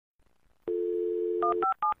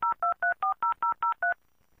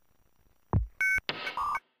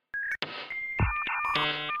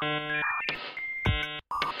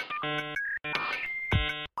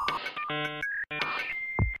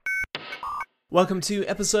Welcome to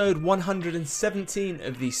episode 117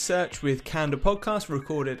 of the Search with Candour podcast,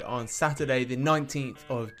 recorded on Saturday the 19th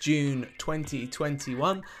of June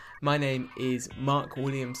 2021. My name is Mark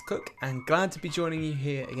Williams Cook, and glad to be joining you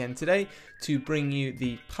here again today to bring you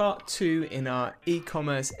the part 2 in our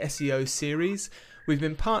e-commerce SEO series. We've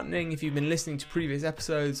been partnering, if you've been listening to previous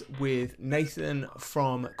episodes, with Nathan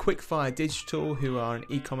from Quickfire Digital, who are an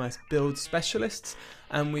e-commerce build specialists,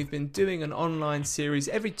 and we've been doing an online series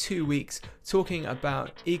every 2 weeks talking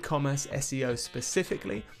about e-commerce SEO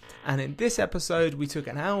specifically. And in this episode, we took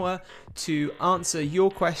an hour to answer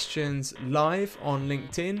your questions live on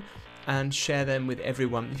LinkedIn and share them with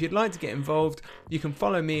everyone. If you'd like to get involved, you can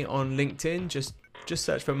follow me on LinkedIn. Just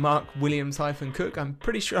search for Mark Williams-Cook. I'm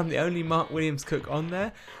pretty sure I'm the only Mark Williams Cook on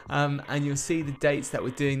there. And you'll see the dates that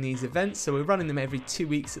we're doing these events. So we're running them every 2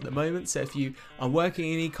 weeks at the moment. So if you are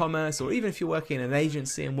working in e-commerce, or even if you're working in an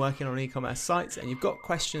agency and working on e-commerce sites and you've got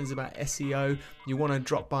questions about SEO, you want to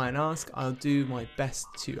drop by and ask, I'll do my best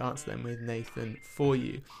to answer them with Nathan for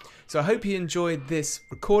you. So I hope you enjoyed this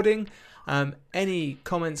recording. Any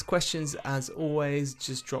comments, questions, as always,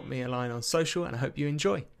 just drop me a line on social, and I hope you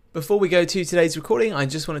enjoy. Before we go to today's recording, I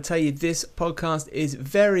just want to tell you this podcast is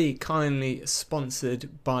very kindly sponsored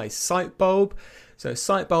by Sitebulb. So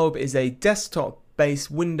Sitebulb is a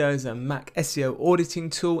desktop-based Windows and Mac SEO auditing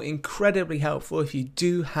tool, incredibly helpful if you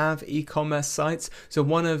do have e-commerce sites. So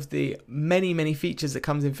one of the many features that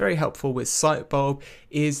comes in very helpful with Sitebulb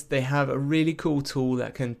is they have a really cool tool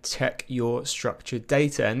that can check your structured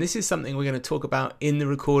data. And this is something we're going to talk about in the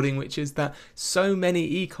recording, which is that so many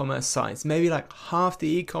e-commerce sites, maybe like half the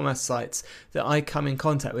e-commerce sites that I come in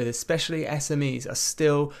contact with, especially SMEs, are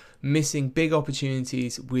still missing big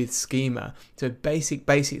opportunities with schema. So basic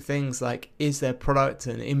things like, is their product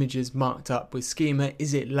and images marked up with schema?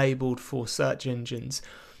 Is it labeled for search engines?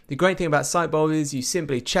 The great thing about Sitebulb is you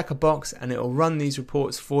simply check a box and it will run these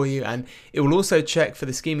reports for you, and it will also check for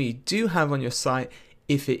the schema you do have on your site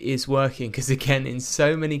if it is working, because again, in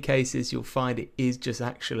so many cases you'll find it is just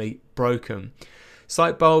actually broken.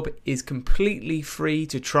 Sitebulb is completely free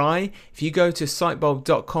to try. If you go to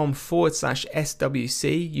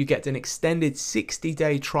sitebulb.com/SWC, you get an extended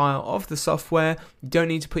 60-day trial of the software. You don't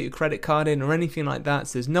need to put your credit card in or anything like that,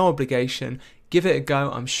 so there's no obligation. Give it a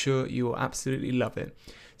go. I'm sure you will absolutely love it.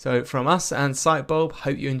 So from us and Sitebulb,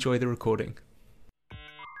 hope you enjoy the recording.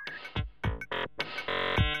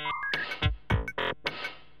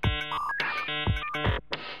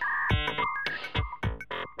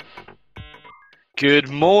 Good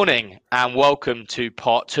morning and welcome to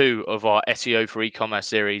part 2 of our SEO for e-commerce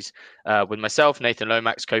series with myself, Nathan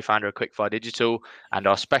Lomax, co-founder of Quickfire Digital, and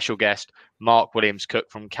our special guest, Mark Williams Cook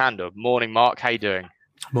from Candour. Morning, Mark. How you doing?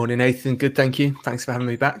 Morning, Nathan. Good, thank you. Thanks for having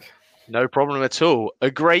me back. No problem at all. A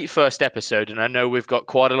great first episode, and I know we've got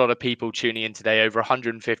quite a lot of people tuning in today, over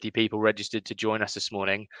 150 people registered to join us this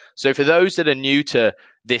morning. So for those that are new to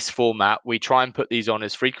this format, we try and put these on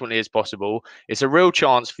as frequently as possible. It's a real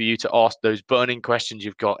chance for you to ask those burning questions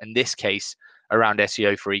you've got, in this case, around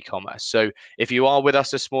SEO for e-commerce. So if you are with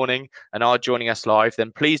us this morning and are joining us live,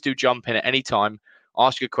 then please do jump in at any time,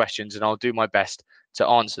 ask your questions, and I'll do my best to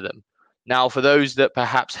answer them. Now, for those that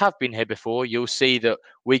perhaps have been here before, you'll see that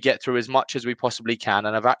we get through as much as we possibly can,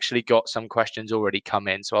 and I've actually got some questions already come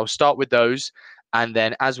in. So I'll start with those, and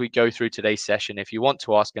then as we go through today's session, if you want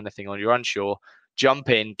to ask anything or you're unsure,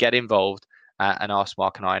 jump in, get involved, and ask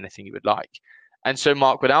Mark and I anything you would like. And so,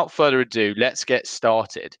 Mark, without further ado, let's get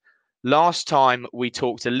started. Last time we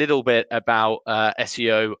talked a little bit about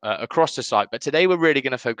SEO across the site, but today we're really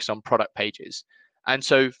going to focus on product pages. And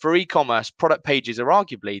so for e-commerce, product pages are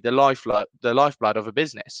arguably the lifeblood of a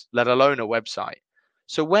business, let alone a website.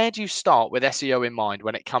 So where do you start with SEO in mind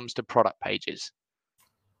when it comes to product pages?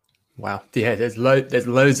 Wow. Yeah, there's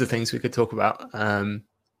loads of things we could talk about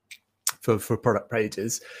for product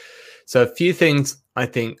pages. So a few things I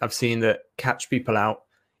think I've seen that catch people out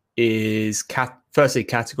is firstly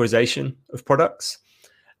categorization of products.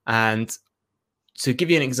 And to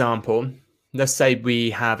give you an example, let's say we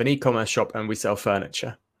have an e-commerce shop and we sell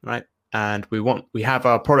furniture, right? And we have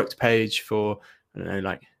our product page for, I don't know,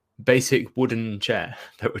 like basic wooden chair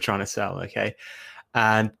that we're trying to sell, okay?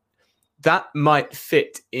 And that might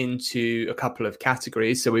fit into a couple of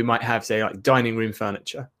categories. So we might have, say, like dining room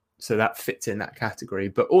furniture. So that fits in that category,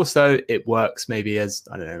 but also it works maybe as,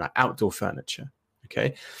 I don't know, like outdoor furniture,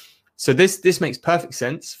 okay? So this makes perfect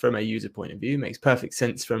sense from a user point of view, makes perfect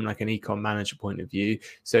sense from like an ecom manager point of view.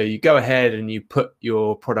 So you go ahead and you put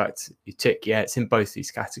your product, you tick, yeah, it's in both these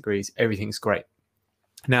categories, everything's great.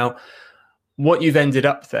 Now, what you've ended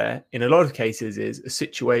up there in a lot of cases is a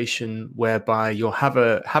situation whereby you'll have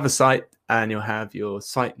a site and you'll have your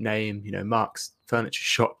site name, you know,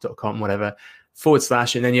 marksfurnituresshop.com, whatever, /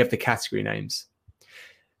 and then you have the category names.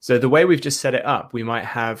 So the way we've just set it up, we might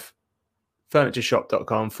have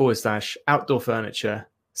furnituresshop.com / outdoor furniture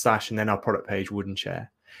 / and then our product page, wooden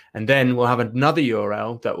chair. And then we'll have another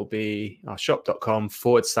URL that will be our shop.com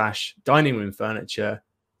 / dining room furniture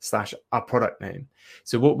 / our product name.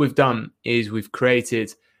 So what we've done is we've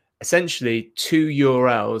created essentially 2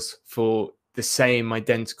 URLs for the same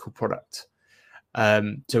identical product.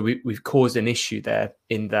 So we've caused an issue there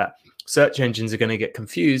in that search engines are going to get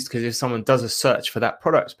confused, because if someone does a search for that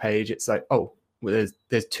product page, it's like, oh, well,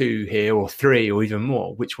 there's 2 here or 3 or even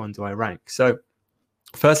more. Which one do I rank? So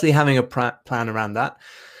firstly, having a plan around that.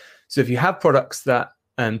 So if you have products that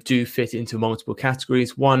do fit into multiple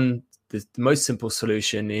categories, one, the most simple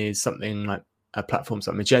solution is something like platforms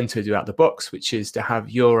like Magento do out the box, which is to have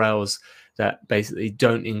URLs that basically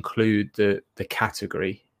don't include the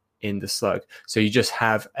category in the slug. So you just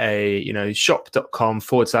have a, you know, shop.com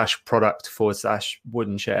 /product /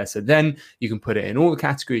 wooden chair. So then you can put it in all the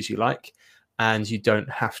categories you like, and you don't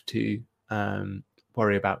have to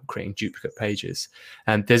worry about creating duplicate pages.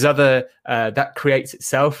 And there's other, that creates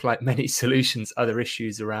itself, like many solutions, other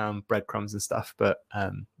issues around breadcrumbs and stuff, but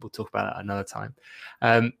we'll talk about that another time.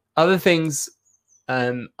 Other things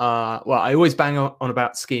are, well, I always bang on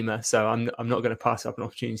about schema, so I'm not going to pass up an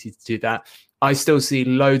opportunity to do that. I still see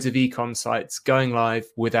loads of ecom sites going live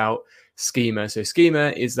without schema. So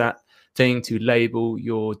schema is that thing to label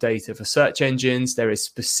your data for search engines. There is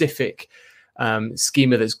specific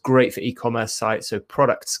schema that's great for e-commerce sites, so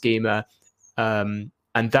product schema, and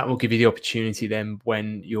that will give you the opportunity then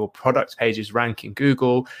when your product page is ranked in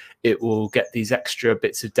Google, it will get these extra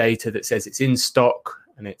bits of data that says it's in stock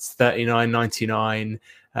and it's $39.99.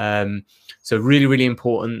 So really, really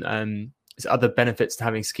important. There's other benefits to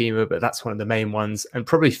having schema, but that's one of the main ones. And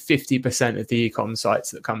probably 50% of the e-com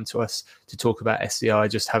sites that come to us to talk about SEO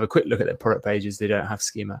just have a quick look at their product pages. They don't have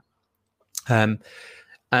schema.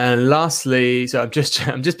 And lastly, so I'm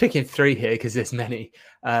just picking 3 here because there's many,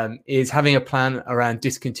 is having a plan around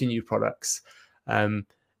discontinued products.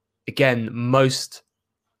 Again, most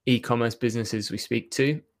e-commerce businesses we speak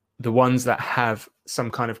to, the ones that have some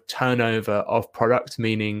kind of turnover of product,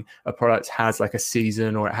 meaning a product has like a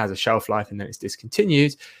season or it has a shelf life and then it's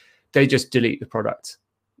discontinued, they just delete the product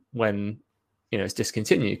when, you know, it's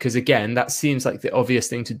discontinued. Because again, that seems like the obvious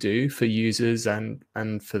thing to do for users and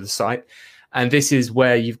for the site. And this is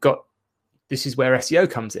where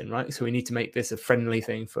SEO comes in, right? So we need to make this a friendly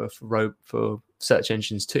thing for search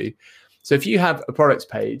engines too. So if you have a product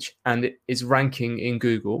page and it is ranking in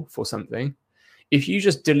Google for something, if you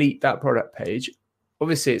just delete that product page,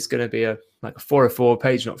 obviously it's going to be like a 404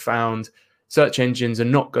 page not found. Search engines are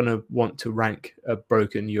not going to want to rank a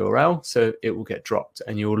broken URL, so it will get dropped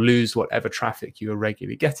and you'll lose whatever traffic you are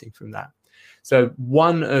regularly getting from that. So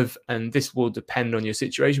and this will depend on your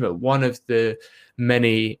situation, but one of the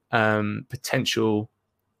many potential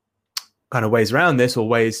kind of ways around this, or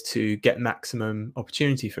ways to get maximum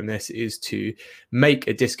opportunity from this, is to make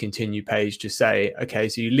a discontinued page to say, okay,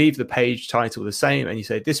 so you leave the page title the same and you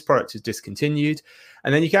say this product is discontinued,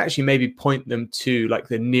 and then you can actually maybe point them to like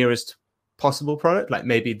the nearest possible product, like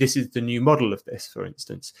maybe this is the new model of this, for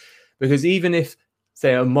instance. Because even if,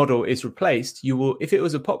 say, a model is replaced, you will, if it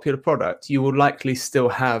was a popular product, you will likely still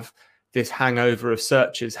have this hangover of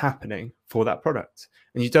searches happening for that product,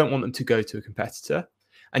 and you don't want them to go to a competitor.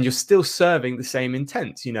 And you're still serving the same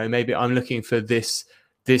intent. You know, maybe I'm looking for this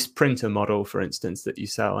printer model, for instance, that you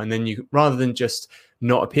sell. And then you, rather than just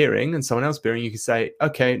not appearing and someone else appearing, you can say,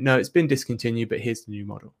 okay, no, it's been discontinued, but here's the new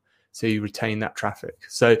model. So you retain that traffic.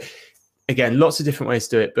 So again, lots of different ways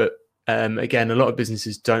to do it. But again, a lot of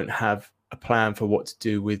businesses don't have a plan for what to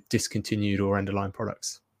do with discontinued or underlying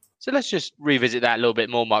products. So let's just revisit that a little bit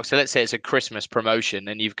more, Mark. So let's say it's a Christmas promotion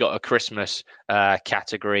and you've got a Christmas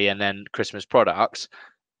category and then Christmas products.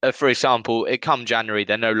 For example, it come January,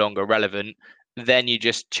 they're no longer relevant. Then you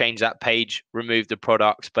just change that page, remove the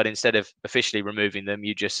products, but instead of officially removing them,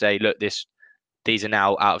 you just say, look, these are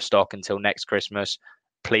now out of stock until next Christmas.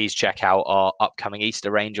 Please check out our upcoming Easter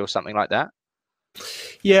range or something like that.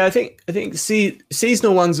 Yeah, I think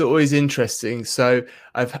seasonal ones are always interesting. So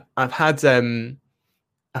I've had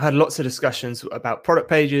lots of discussions about product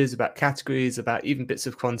pages, about categories, about even bits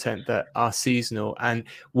of content that are seasonal, and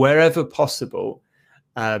wherever possible,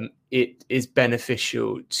 it is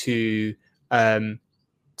beneficial to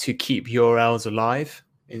keep URLs alive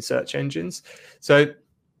in search engines. So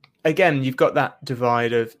again, you've got that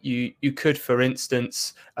divide of you could, for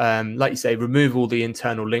instance, like you say, remove all the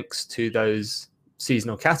internal links to those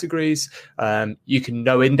seasonal categories. You can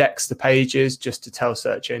no index the pages just to tell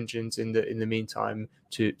search engines in the meantime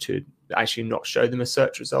to actually not show them as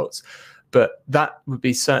search results. But that would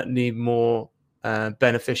be certainly more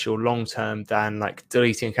beneficial long term than like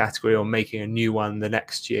deleting a category or making a new one the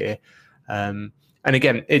next year. And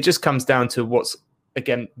again, it just comes down to what's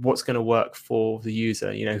going to work for the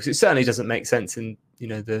user, because it certainly doesn't make sense in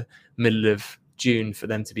the middle of June for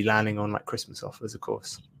them to be landing on like Christmas offers, of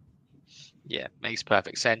course. Yeah, makes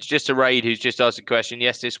perfect sense. Just to Raid, who's just asked a question,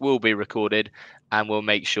 yes, this will be recorded and we'll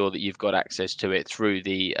make sure that you've got access to it through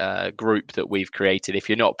the group that we've created. If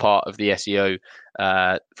you're not part of the SEO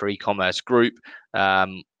for e-commerce group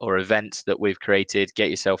or events that we've created, get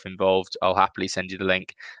yourself involved. I'll happily send you the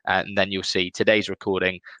link, and then you'll see today's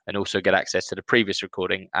recording and also get access to the previous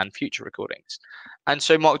recording and future recordings. And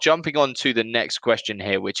so, Mark, jumping on to the next question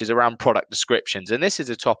here, which is around product descriptions. And this is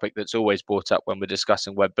a topic that's always brought up when we're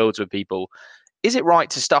discussing web builds with people. Is it right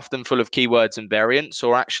to stuff them full of keywords and variants,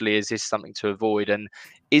 or actually is this something to avoid? And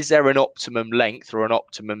is there an optimum length or an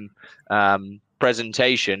optimum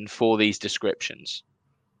presentation for these descriptions?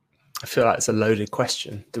 I feel like it's a loaded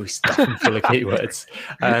question. Do we stuff them full of keywords?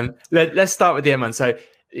 Let's start with the M1. So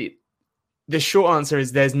the short answer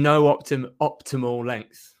is there's no optimal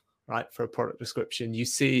length, right, for a product description. You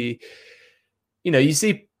see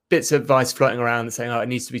bits of advice floating around and saying, oh, it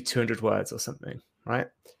needs to be 200 words or something, right?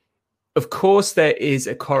 Of course, there is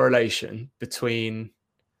a correlation between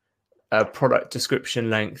a product description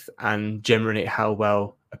length and generally how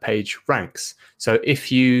well a page ranks. So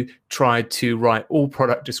if you tried to write all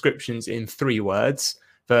product descriptions in 3 words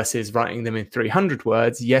versus writing them in 300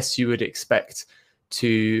 words, yes, you would expect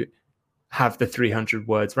to have the 300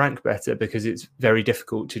 words rank better because it's very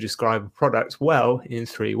difficult to describe a product well in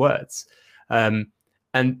 3 words.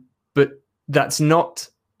 But that's not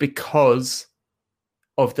because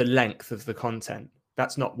of the length of the content.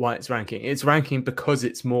 That's not why it's ranking. It's ranking because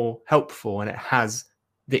it's more helpful and it has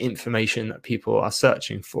the information that people are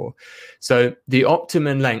searching for. So the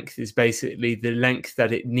optimum length is basically the length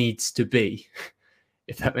that it needs to be,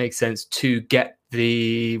 if that makes sense, to get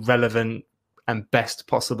the relevant and best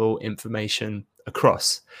possible information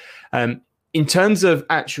across. In terms of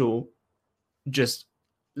actual just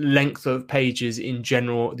length of pages in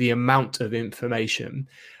general, the amount of information,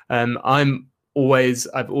 I've always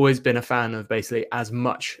been a fan of basically as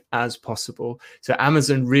much as possible. So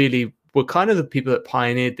Amazon really were kind of the people that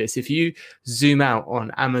pioneered this. If you zoom out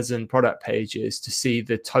on Amazon product pages to see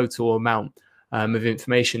the total amount of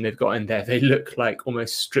information they've got in there, they look like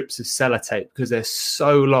almost strips of sellotape because they're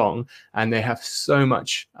so long and they have so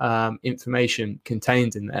much information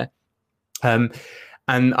contained in there.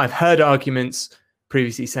 And I've heard arguments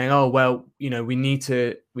previously saying, oh, well, we need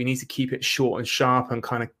to keep it short and sharp and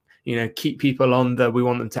kind of keep people we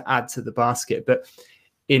want them to add to the basket. But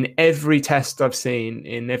in every test I've seen,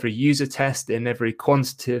 in every user test, in every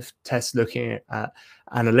quantitative test looking at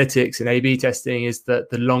analytics and A/B testing, is that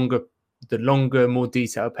the longer, more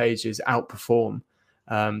detailed pages outperform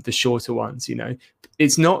the shorter ones.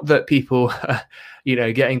 It's not that people,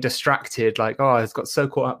 getting distracted, like, oh, I got so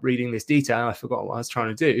caught up reading this detail, I forgot what I was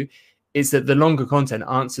trying to do. It's that the longer content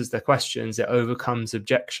answers their questions, it overcomes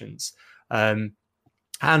objections.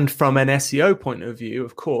 And from an SEO point of view,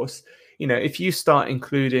 of course, if you start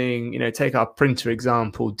including, take our printer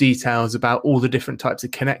example, details about all the different types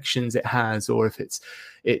of connections it has, or if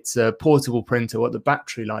it's a portable printer, what the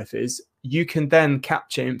battery life is, you can then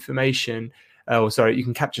capture information, you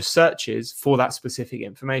can capture searches for that specific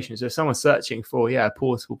information. So if someone's searching for, a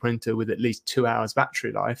portable printer with at least 2 hours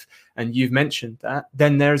battery life, and you've mentioned that,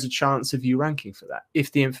 then there is a chance of you ranking for that.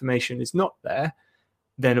 If the information is not there,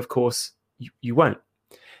 then of course you won't.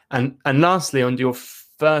 And lastly, on your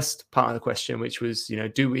first part of the question, which was,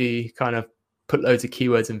 do we kind of put loads of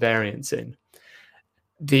keywords and variants in?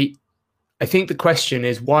 I think the question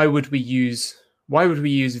is, why would we use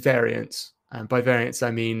variants? And by variants,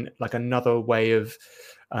 I mean like another way of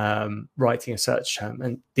writing a search term.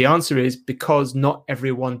 And the answer is because not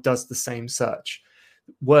everyone does the same search.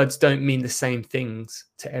 Words don't mean the same things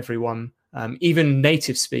to everyone. Even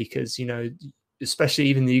native speakers, especially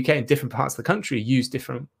even the UK and different parts of the country, use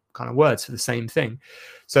different kind of words for the same thing.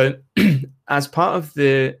 So as part of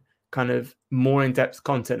the kind of more in-depth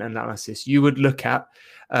content analysis, you would look at,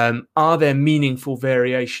 are there meaningful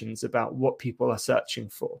variations about what people are searching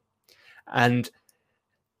for? And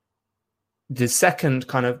the second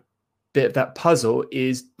kind of bit of that puzzle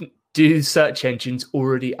is, do search engines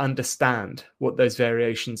already understand what those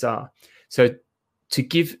variations are? So to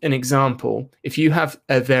give an example, if you have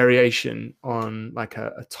a variation on like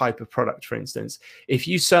a type of product, for instance, if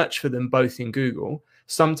you search for them both in Google,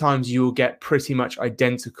 sometimes you will get pretty much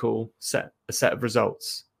identical set of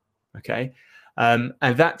results. Okay. And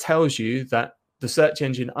that tells you that the search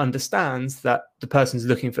engine understands that the person's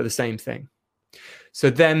looking for the same thing. So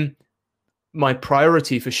then my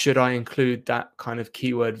priority for should I include that kind of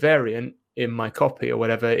keyword variant in my copy or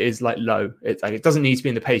whatever is like low. It doesn't need to be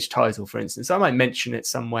in the page title, for instance. I might mention it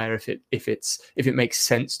somewhere if it makes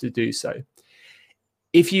sense to do so.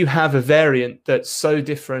 If you have a variant that's so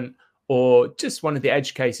different, or just one of the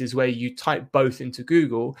edge cases where you type both into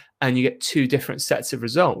Google and you get two different sets of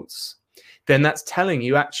results, then that's telling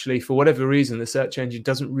you actually, for whatever reason, the search engine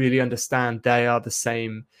doesn't really understand they are the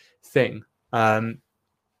same thing.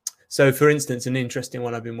 So for instance, an interesting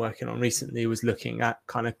one I've been working on recently was looking at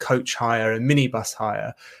kind of coach hire and minibus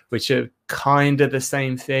hire, which are kind of the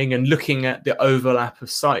same thing, and looking at the overlap of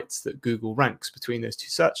sites that Google ranks between those two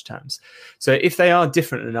search terms. So if they are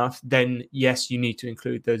different enough, then yes, you need to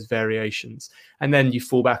include those variations. And then you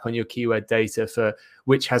fall back on your keyword data for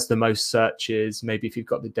which has the most searches. Maybe if you've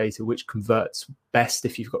got the data, which converts best,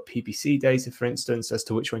 if you've got PPC data, for instance, as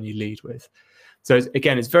to which one you lead with. So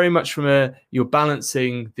again, it's very much from you're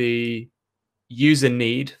balancing the user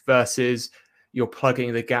need versus you're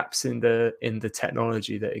plugging the gaps in the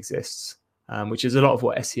technology that exists, which is a lot of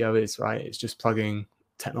what SEO is, right? It's just plugging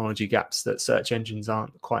technology gaps that search engines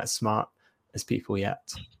aren't quite as smart as people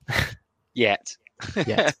yet. Yet.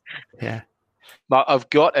 Yeah. I've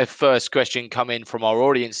got a first question come in from our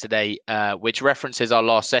audience today, which references our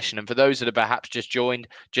last session. And for those that have perhaps just joined,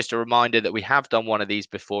 just a reminder that we have done one of these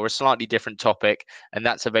before, a slightly different topic, and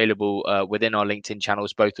that's available within our LinkedIn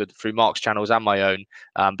channels, both through Mark's channels and my own.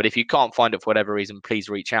 But if you can't find it for whatever reason, please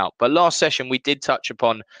reach out. But last session, we did touch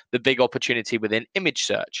upon the big opportunity within image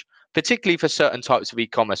search, particularly for certain types of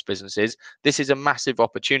e-commerce businesses. This is a massive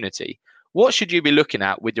opportunity. What should you be looking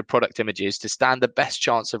at with your product images to stand the best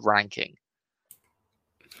chance of ranking?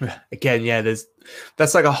 Again, yeah, there's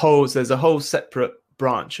a whole separate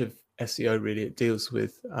branch of SEO, really. It deals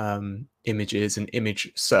with images and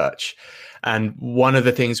image search. And one of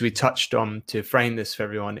the things we touched on to frame this for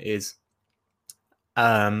everyone is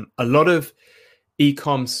a lot of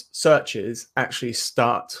e-commerce searches actually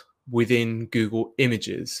start within Google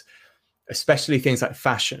Images, especially things like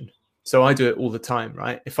fashion. So I do it all the time,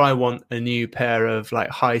 right? If I want a new pair of like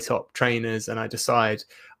high top trainers and I decide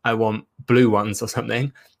I want blue ones or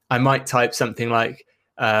something, I might type something like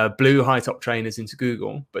blue high top trainers into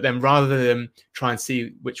Google, but then rather than try and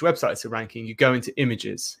see which websites are ranking, you go into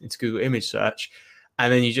images, into Google image search,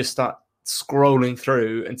 and then you just start scrolling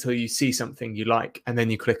through until you see something you like, and then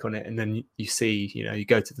you click on it, and then you see, you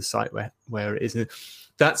go to the site where it is. And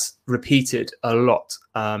that's repeated a lot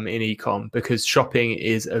in e-com, because shopping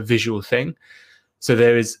is a visual thing. So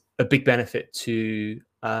there is a big benefit to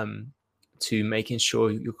making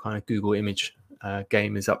sure your kind of Google image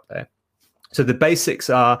game is up there. So the basics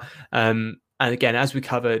are, and again, as we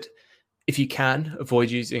covered, if you can, avoid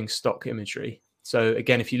using stock imagery. So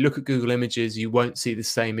again, if you look at Google Images, you won't see the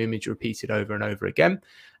same image repeated over and over again.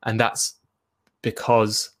 And that's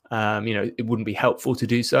because, it wouldn't be helpful to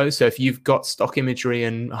do so. So if you've got stock imagery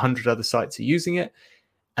and 100 other sites are using it,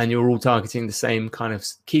 and you're all targeting the same kind of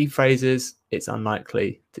key phrases, it's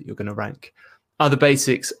unlikely that you're going to rank. Other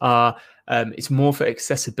basics are, it's more for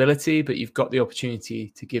accessibility, but you've got the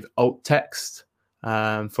opportunity to give alt text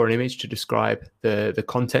for an image to describe the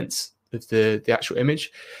contents of the actual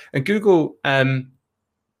image. And Google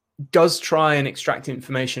does try and extract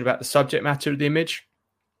information about the subject matter of the image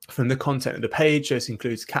from the content of the page. This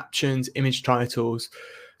includes captions, image titles.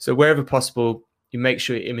 So wherever possible, you make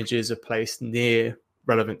sure your images are placed near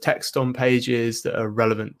relevant text on pages that are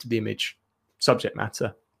relevant to the image subject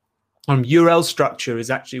matter. URL structure is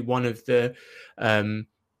actually one of the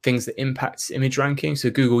things that impacts image ranking. So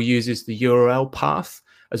Google uses the URL path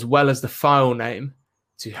as well as the file name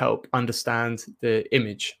to help understand the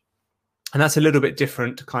image. And that's a little bit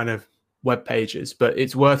different to kind of web pages, but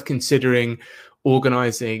it's worth considering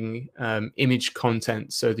organizing image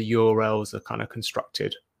content so the URLs are kind of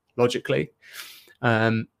constructed logically.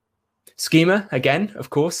 Schema, again, of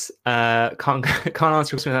course, can't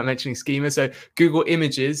answer without mentioning schema. So Google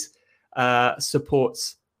Images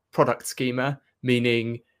supports product schema,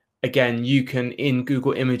 meaning, again, you can, in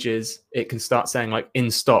Google Images, it can start saying like in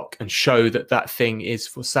stock and show that thing is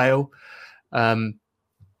for sale.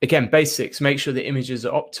 again, basics, make sure the images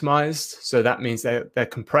are optimized. So that means they're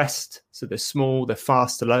compressed. So they're small, they're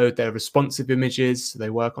fast to load, they're responsive images. So they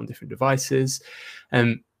work on different devices.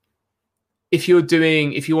 And if you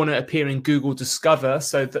want to appear in Google Discover,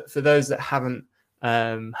 so that for those that haven't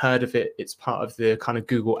heard of it, it's part of the kind of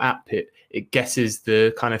Google app. It guesses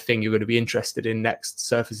the kind of thing you're going to be interested in next,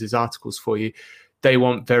 surfaces articles for you. They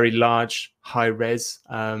want very large, high-res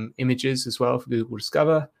images as well for Google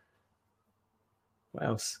Discover. What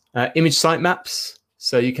else? Image sitemaps.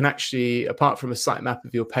 So you can actually, apart from a sitemap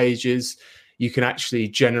of your pages, you can actually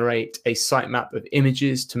generate a sitemap of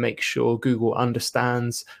images to make sure Google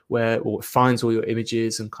understands where, or finds all your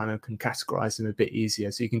images and kind of can categorize them a bit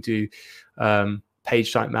easier. So you can do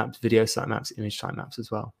page sitemaps, video sitemaps, image sitemaps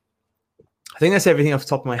as well. I think that's everything off the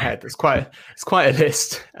top of my head. It's quite a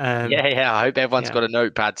list. Yeah. I hope everyone's got a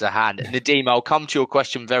notepad to hand. Nadeem, I'll come to your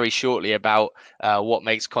question very shortly about what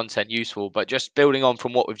makes content useful. But just building on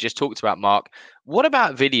from what we've just talked about, Mark, what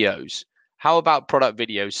about videos? How about product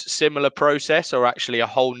videos? Similar process, or actually a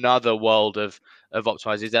whole nother world of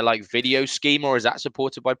optimizing? Is there like video schema, or is that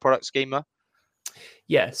supported by product schema?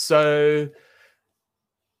 Yeah. So,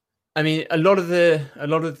 I mean, a lot of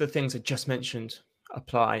the things I just mentioned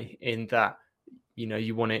apply in that,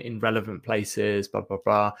 you want it in relevant places, blah, blah,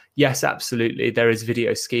 blah. Yes, absolutely. There is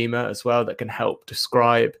video schema as well that can help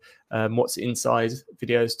describe what's inside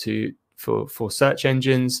videos for search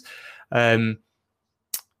engines. The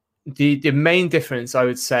main difference, I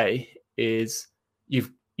would say, is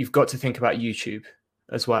you've got to think about YouTube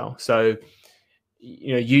as well. So,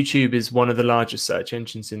 YouTube is one of the largest search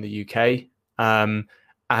engines in the UK.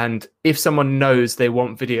 And if someone knows they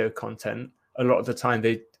want video content, a lot of the time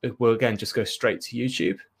they will again just go straight to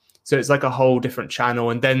YouTube. So it's like a whole different channel.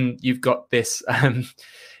 And then you've got this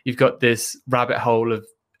rabbit hole of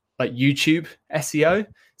like YouTube SEO.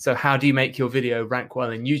 So how do you make your video rank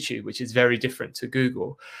well in YouTube, which is very different to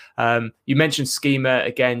Google? You mentioned schema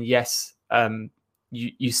again. Yes,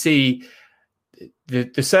 you see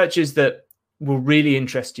the searches that will really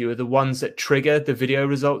interest you are the ones that trigger the video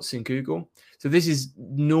results in Google. So this is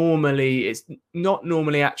it's not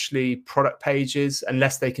normally actually product pages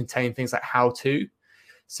unless they contain things like how to.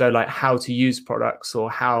 So like how to use products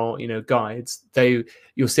or how, guides.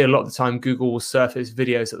 You'll see a lot of the time Google will surface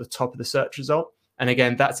videos at the top of the search result. And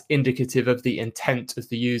again, that's indicative of the intent of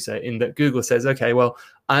the user, in that Google says, okay, well,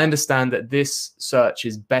 I understand that this search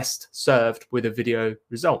is best served with a video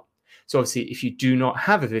result. So obviously, if you do not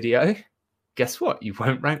have a video, guess what? You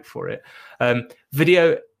won't rank for it.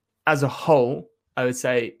 Video as a whole, I would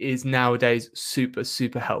say, is nowadays super,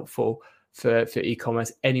 super helpful for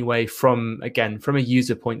e-commerce anyway, from a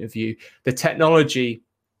user point of view. The technology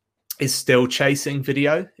is still chasing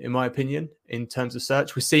video, in my opinion, in terms of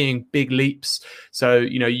search. We're seeing big leaps. So,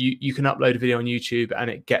 you can upload a video on YouTube and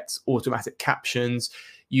it gets automatic captions.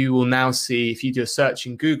 You will now see, if you do a search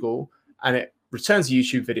in Google and it returns a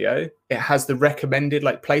YouTube video, it has the recommended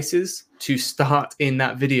places to start in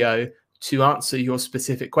that video to answer your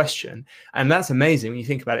specific question. And that's amazing when you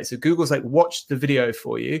think about it. So Google's watched the video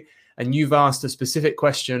for you, and you've asked a specific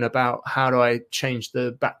question about how do I change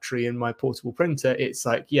the battery in my portable printer. It's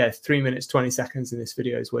 3 minutes, 20 seconds in this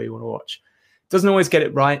video is where you want to watch. Doesn't always get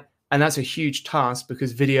it right. And that's a huge task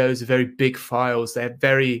because videos are very big files. They're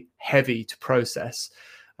very heavy to process.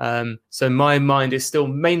 So my mind is still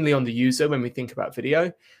mainly on the user when we think about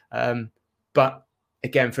video. But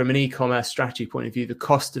again, from an e-commerce strategy point of view, the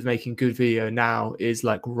cost of making good video now is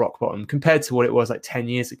rock bottom compared to what it was 10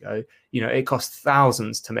 years ago. It costs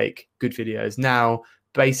thousands to make good videos. Now,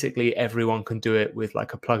 basically everyone can do it with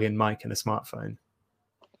a plug-in mic and a smartphone.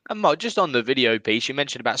 And Mark, just on the video piece, you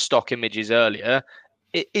mentioned about stock images earlier.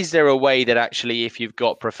 Is there a way that actually, if you've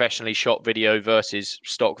got professionally shot video versus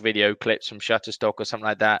stock video clips from Shutterstock or something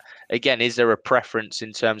like that, again, is there a preference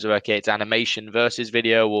in terms of, okay, it's animation versus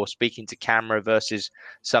video, or speaking to camera versus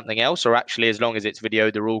something else? Or actually, as long as it's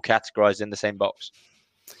video, they're all categorized in the same box?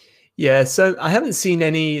 Yeah, so I haven't seen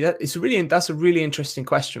any. That's a really interesting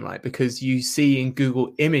question, right? Because you see in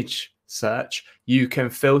Google image search, you can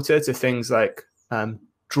filter to things like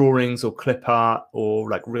drawings or clip art or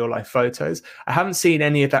real life photos. I haven't seen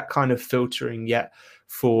any of that kind of filtering yet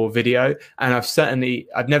for video. And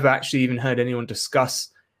I've never actually even heard anyone discuss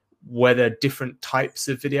whether different types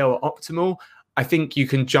of video are optimal. I think you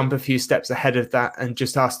can jump a few steps ahead of that and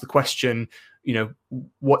just ask the question,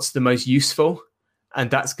 what's the most useful? And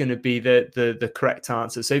that's going to be the correct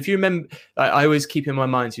answer. So if you remember, I always keep in my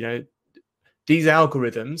mind, these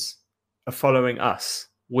algorithms are following us.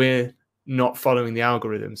 We're not following the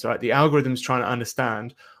algorithms, right? The algorithm's trying to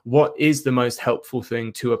understand what is the most helpful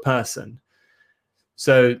thing to a person.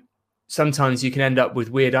 So sometimes you can end up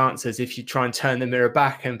with weird answers if you try and turn the mirror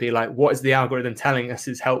back and be like, what is the algorithm telling us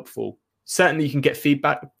is helpful? Certainly you can get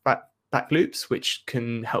feedback back loops, which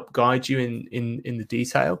can help guide you in the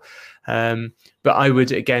detail. But I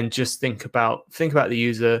would, again, just think about the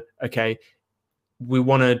user. Okay, we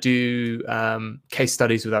want to do case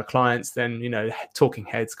studies with our clients, then, talking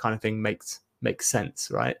heads kind of thing makes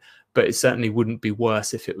sense, right? But it certainly wouldn't be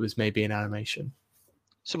worse if it was maybe an animation.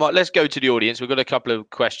 So, Mark, let's go to the audience. We've got a couple of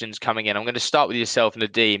questions coming in. I'm going to start with yourself,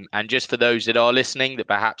 Nadeem. And just for those that are listening that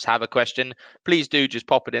perhaps have a question, please do just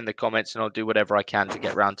pop it in the comments and I'll do whatever I can to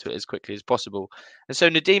get around to it as quickly as possible. And so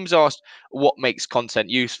Nadeem's asked what makes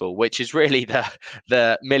content useful, which is really the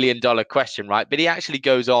 $1,000,000 question, right? But he actually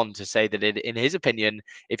goes on to say that in his opinion,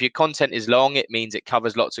 if your content is long, it means it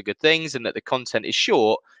covers lots of good things, and that the content is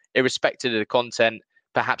short, irrespective of the content,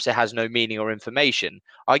 perhaps it has no meaning or information.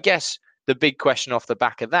 I guess the big question off the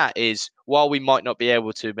back of that is, while we might not be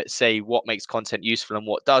able to say what makes content useful and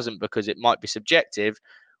what doesn't, because it might be subjective,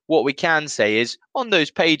 what we can say is on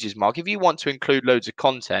those pages, Mark, if you want to include loads of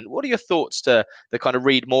content, what are your thoughts to the kind of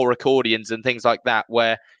read more accordions and things like that,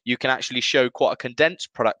 where you can actually show quite a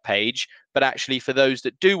condensed product page, but actually for those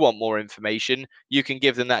that do want more information, you can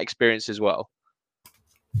give them that experience as well?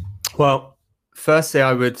 Well, firstly,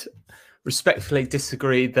 I would respectfully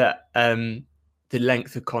disagree that the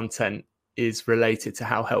length of content is related to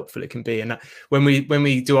how helpful it can be. And when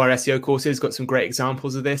we do our SEO courses, got some great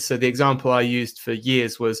examples of this. So the example I used for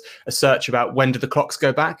years was a search about when do the clocks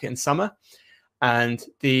go back in summer, and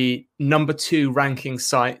the number 2 ranking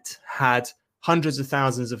site had hundreds of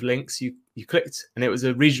thousands of links. You clicked, and it was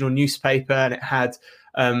a regional newspaper, and it had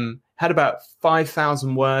about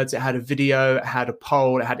 5,000 words. It had a video, it had a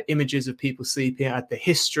poll, it had images of people sleeping, it had the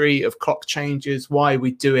history of clock changes, why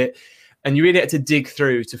we do it. And you really had to dig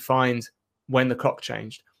through to find when the clock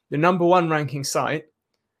changed. The number 1 ranking site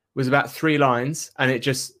was about 3 lines, and it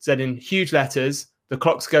just said in huge letters, the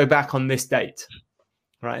clocks go back on this date,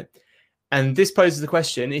 right? And this poses the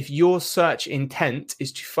question, if your search intent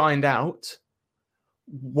is to find out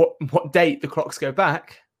what date the clocks go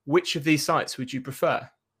back, which of these sites would you prefer?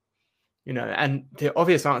 And the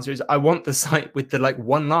obvious answer is I want the site with the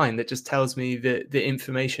 1 line that just tells me the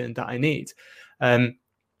information that I need.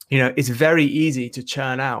 It's very easy to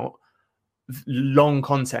churn out long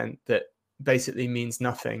content that basically means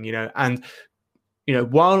nothing, and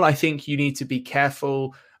while I think you need to be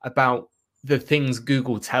careful about the things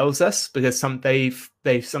Google tells us, because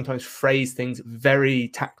they've sometimes phrased things very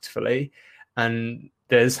tactfully, and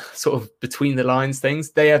there's sort of between the lines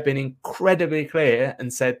things, they have been incredibly clear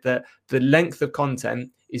and said that the length of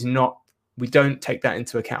content is not, we don't take that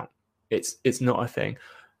into account. It's not a thing.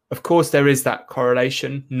 Of course, there is that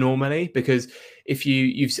correlation normally, because if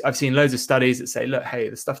I've seen loads of studies that say, look, hey,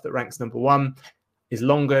 the stuff that ranks number 1 is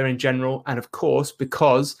longer in general. And of course,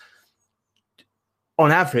 because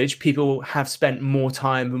on average, people have spent more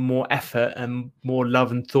time and more effort and more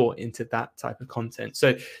love and thought into that type of content.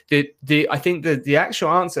 So I think the actual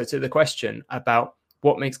answer to the question about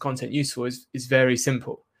what makes content useful is very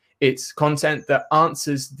simple. It's content that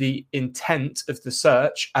answers the intent of the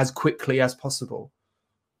search as quickly as possible.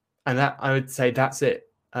 And that, I would say, that's it.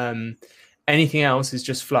 Anything else is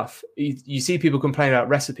just fluff. You see people complain about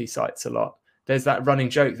recipe sites a lot. There's that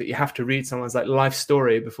running joke that you have to read someone's life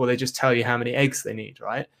story before they just tell you how many eggs they need,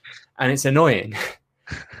 right? And it's annoying.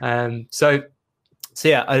 So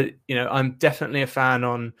yeah, I'm definitely a fan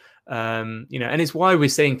on, and it's why we're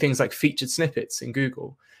seeing things like featured snippets in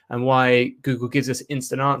Google, and why Google gives us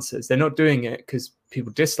instant answers. They're not doing it because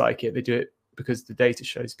people dislike it. They do it because the data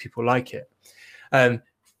shows people like it.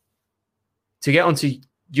 To get onto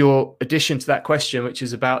your addition to that question, which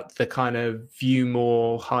is about the kind of view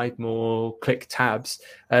more, hide more, click tabs.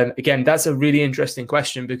 Again, that's a really interesting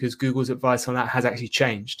question, because Google's advice on that has actually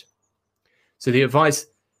changed. So the advice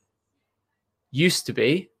used to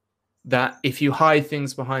be that if you hide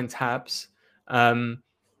things behind tabs,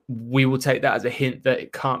 we will take that as a hint that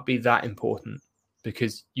it can't be that important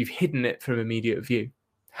because you've hidden it from immediate view.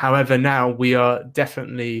 However, now we are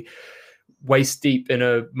definitely waist deep in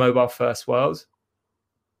a mobile first world.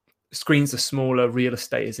 Screens are smaller, real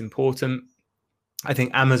estate is important. I think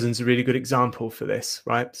Amazon's a really good example for this,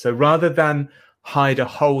 right? So rather than hide a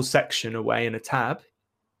whole section away in a tab,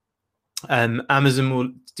 Amazon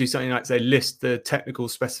will do something like, say, list the technical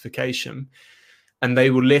specification, and they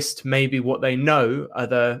will list maybe what they know are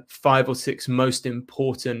the 5 or 6 most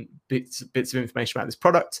important bits of information about this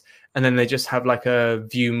product, and then they just have a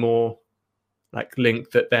view more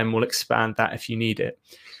link that then will expand that if you need it.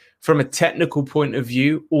 From a technical point of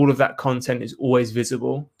view, all of that content is always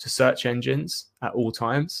visible to search engines at all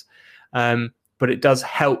times. but it does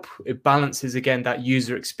help. It balances again that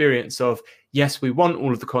user experience of, yes, we want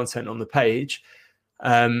all of the content on the page,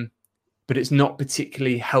 but it's not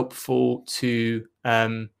particularly helpful to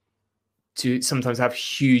sometimes have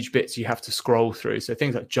huge bits you have to scroll through. So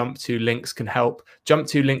things like jump to links can help. Jump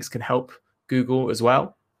to links can help Google as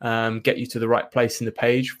well, get you to the right place in the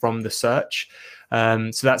page from the search.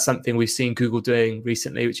 So that's something we've seen Google doing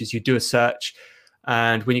recently, which is you do a search,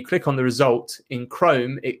 and when you click on the result in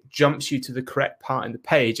Chrome, it jumps you to the correct part in the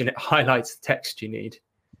page, and it highlights the text you need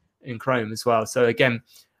in Chrome as well. So again,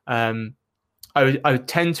 I would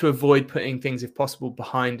tend to avoid putting things, if possible,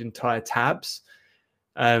 behind entire tabs,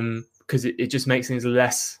 because it just makes things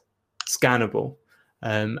less scannable.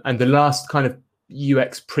 And the last kind of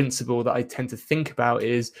UX principle that I tend to think about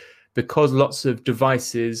is, because lots of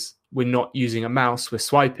devices, we're not using a mouse, we're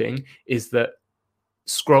swiping, is that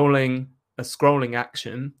a scrolling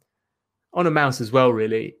action on a mouse as well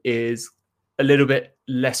really is a little bit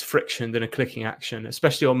less friction than a clicking action,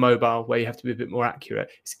 especially on mobile where you have to be a bit more accurate.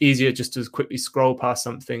 It's easier just to quickly scroll past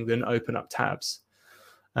something than open up tabs.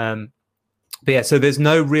 But yeah, so there's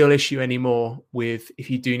no real issue anymore with if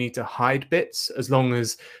you do need to hide bits, as long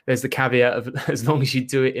as there's the caveat of as long as you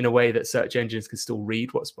do it in a way that search engines can still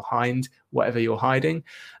read what's behind whatever you're hiding.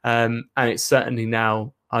 And it's certainly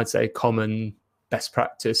now, I'd say, common best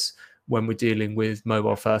practice when we're dealing with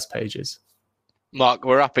mobile first pages. Mark,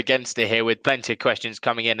 we're up against it here with plenty of questions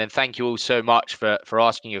coming in, and thank you all so much for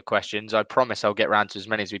asking your questions. I promise I'll get around to as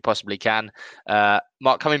many as we possibly can.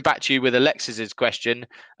 Mark, coming back to you with Alexis's question,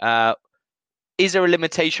 is there a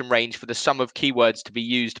limitation range for the sum of keywords to be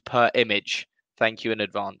used per image? Thank you in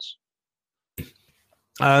advance.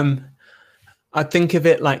 I think of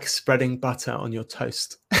it like spreading butter on your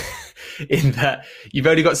toast, in that you've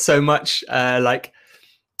only got so much,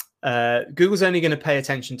 Google's only going to pay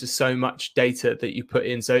attention to so much data that you put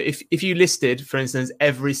in. So if you listed, for instance,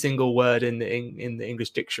 every single word in the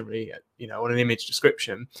English dictionary, on an image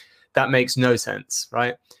description, that makes no sense,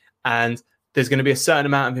 right? And there's going to be a certain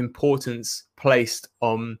amount of importance placed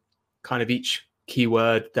on kind of each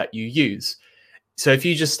keyword that you use. So if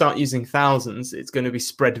you just start using thousands, it's going to be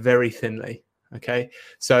spread very thinly. Okay,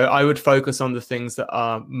 so I would focus on the things that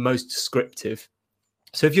are most descriptive.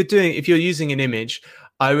 So if you're using an image,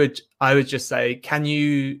 I would just say, can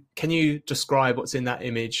you describe what's in that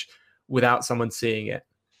image without someone seeing it?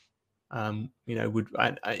 And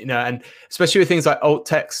especially with things like alt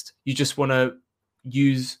text, you just want to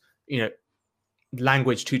use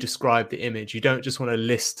language to describe the image. You don't just want to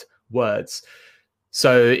list words.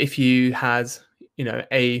 So if you had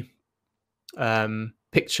a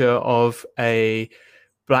picture of a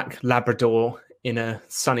black Labrador in a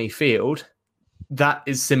sunny field, that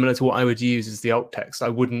is similar to what I would use as the alt text. I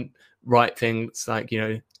wouldn't write things like,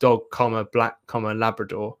 dog, black,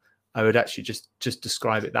 Labrador. I would actually just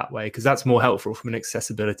describe it that way, because that's more helpful from an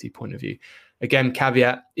accessibility point of view. Again,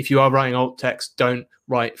 caveat, if you are writing alt text, don't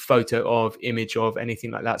write photo of, image of,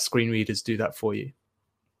 anything like that. Screen readers do that for you.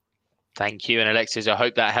 Thank you. And Alexis, I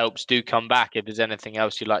hope that helps. Do come back if there's anything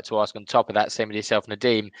else you'd like to ask on top of that. Same with yourself,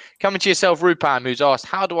 Nadeem. Coming to yourself, Rupam, who's asked,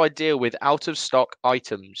 how do I deal with out of stock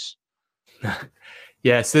items?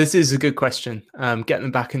 Yeah, so this is a good question. Getting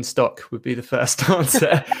them back in stock would be the first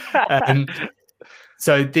answer.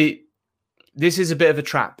 So this is a bit of a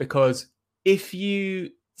trap, because if you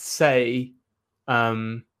say,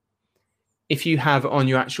 if you have on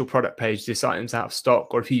your actual product page, this item's out of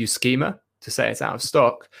stock, or if you use schema to say it's out of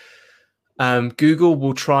stock, Google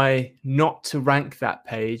will try not to rank that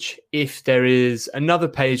page if there is another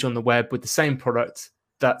page on the web with the same product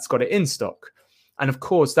that's got it in stock. And of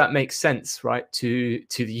course, that makes sense, right, to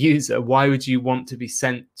the user. Why would you want to be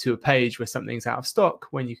sent to a page where something's out of stock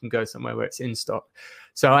when you can go somewhere where it's in stock?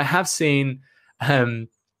 So I have seen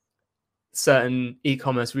certain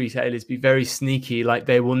e-commerce retailers be very sneaky, like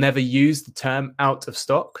they will never use the term out of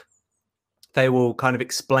stock. They will kind of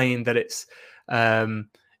explain that it's,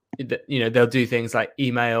 they'll do things like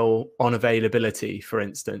email on availability, for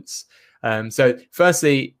instance. So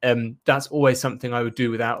firstly, that's always something I would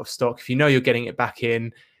do with out of stock. If you know you're getting it back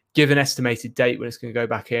in, give an estimated date when it's going to go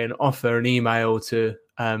back in, offer an email to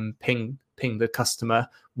ping the customer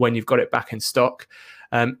when you've got it back in stock.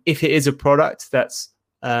 If it is a product that's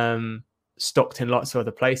stocked in lots of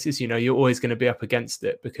other places, you're always going to be up against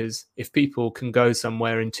it, because if people can go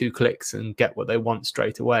somewhere in 2 clicks and get what they want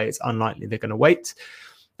straight away, it's unlikely they're going to wait.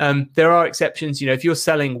 There are exceptions. If you're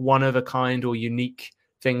selling one of a kind or unique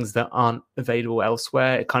things that aren't available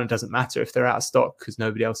elsewhere, it kind of doesn't matter if they're out of stock, because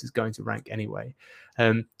nobody else is going to rank anyway.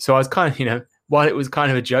 So I was kind of, while it was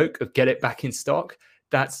kind of a joke of get it back in stock,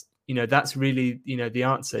 that's really, the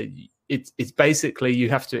answer. it's basically you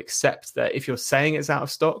have to accept that if you're saying it's out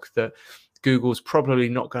of stock, that Google's probably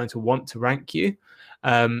not going to want to rank you,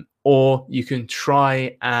 or you can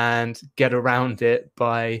try and get around it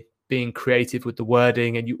by being creative with the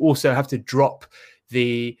wording. And you also have to drop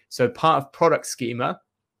so part of product schema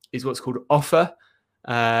is what's called offer,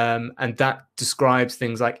 and that describes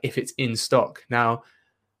things like if it's in stock. Now,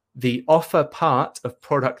 the offer part of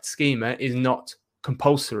product schema is not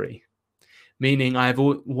compulsory, meaning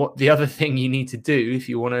what the other thing you need to do if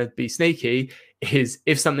you want to be sneaky is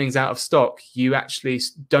if something's out of stock, you actually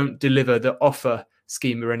don't deliver the offer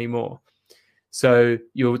schema anymore. So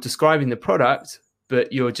you're describing the product,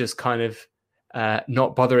 but you're just kind of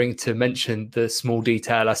not bothering to mention the small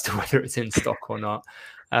detail as to whether it's in stock or not.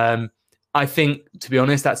 I think, to be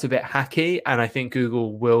honest, that's a bit hacky, and I think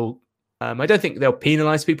Google will, I don't think they'll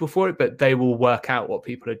penalize people for it, but they will work out what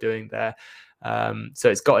people are doing there. So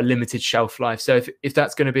it's got a limited shelf life. So if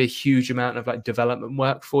that's going to be a huge amount of like development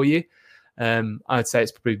work for you, I'd say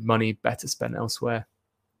it's probably money better spent elsewhere.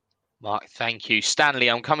 Mark, thank you. Stanley,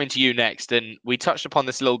 I'm coming to you next. And we touched upon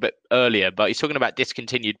this a little bit earlier, but he's talking about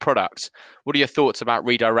discontinued products. What are your thoughts about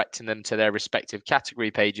redirecting them to their respective category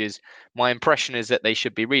pages? My impression is that they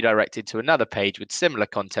should be redirected to another page with similar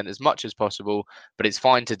content as much as possible, but it's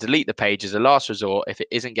fine to delete the page as a last resort if it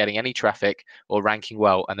isn't getting any traffic or ranking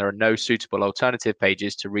well, and there are no suitable alternative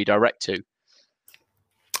pages to redirect to.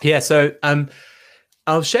 Yeah, so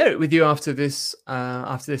I'll share it with you after this,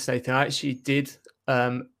 Nathan. I actually did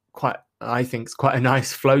I think it's quite a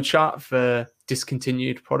nice flowchart for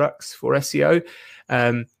discontinued products for SEO.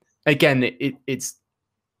 Again, it's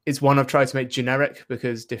one I've tried to make generic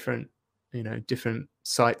because different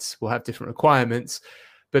sites will have different requirements.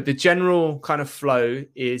 But the general kind of flow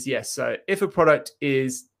is, yes. So if a product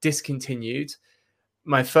is discontinued,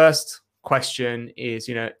 my first question is,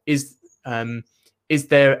 is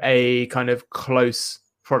there a kind of close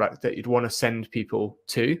product that you'd want to send people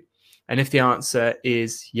to? And if the answer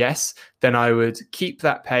is yes, then I would keep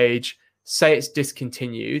that page, say it's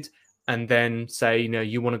discontinued, and then say,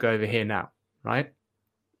 you want to go over here now, right?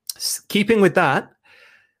 Keeping with that,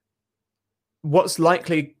 what's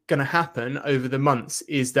likely going to happen over the months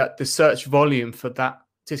is that the search volume for that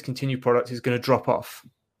discontinued product is going to drop off,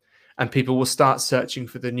 and people will start searching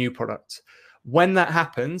for the new product. When that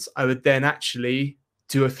happens, I would then actually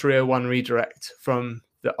do a 301 redirect from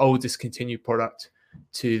the old discontinued product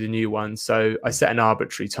to the new one. So I set an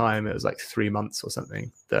arbitrary time. It was like 3 months or something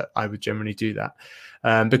that I would generally do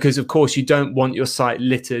that. Because of course you don't want your site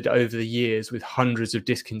littered over the years with hundreds of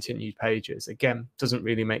discontinued pages. Again, doesn't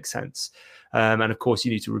really make sense. And of course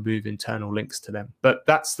you need to remove internal links to them. But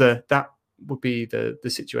that would be the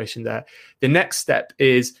situation there. The next step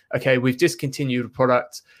is, okay, we've discontinued a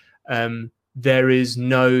product. There is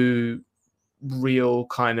no real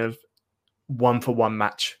kind of one-for-one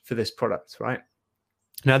match for this product, right?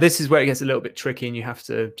 Now, this is where it gets a little bit tricky, and you have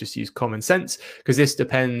to just use common sense, because this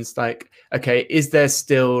depends, like, okay, is there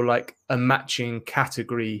still like a matching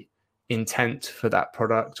category intent for that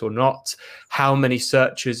product or not? How many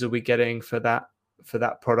searches are we getting for that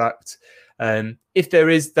product? If there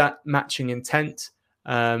is that matching intent,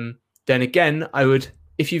 then again,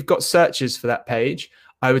 if you've got searches for that page,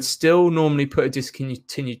 I would still normally put a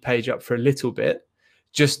discontinued page up for a little bit,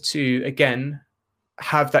 just to, again,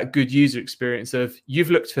 have that good user experience of, you've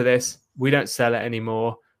looked for this, we don't sell it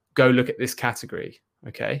anymore, go look at this category.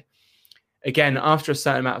 Okay. Again, after a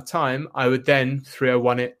certain amount of time, I would then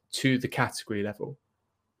 301 it to the category level,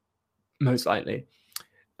 most likely.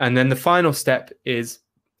 And then the final step is,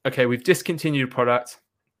 okay, we've discontinued a product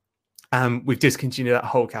and we've discontinued that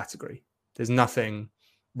whole category. There's nothing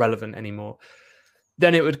relevant anymore.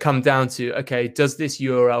 Then it would come down to, okay, does this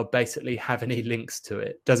URL basically have any links to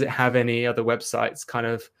it? Does it have any other websites kind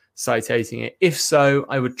of citing it? If so,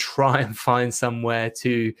 I would try and find somewhere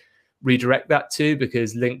to redirect that to,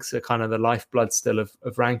 because links are kind of the lifeblood still of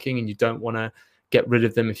ranking, and you don't want to get rid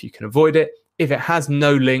of them if you can avoid it. If it has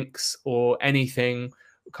no links or anything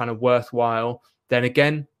kind of worthwhile, then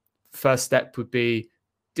again, first step would be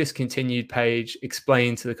discontinued page,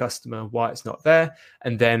 explain to the customer why it's not there,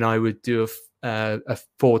 and then I would do a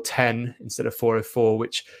 410 instead of 404,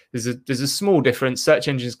 which there's a small difference. Search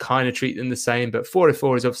engines kind of treat them the same, but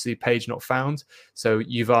 404 is obviously page not found. So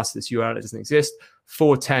you've asked this URL, it doesn't exist.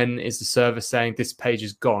 410 is the server saying this page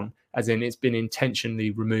is gone, as in it's been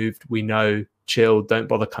intentionally removed. We know, chill, don't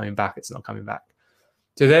bother coming back. It's not coming back.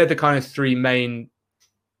 So they're the kind of three main,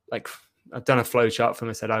 like, I've done a flow chart from,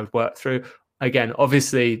 I said I would work through. Again,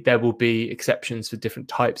 obviously there will be exceptions for different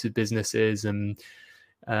types of businesses and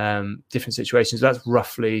different situations. That's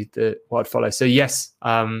roughly what I'd follow. So yes,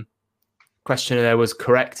 questioner there was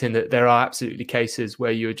correct in that there are absolutely cases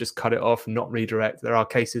where you would just cut it off and not redirect. There are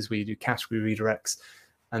cases where you do category redirects,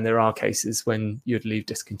 and there are cases when you'd leave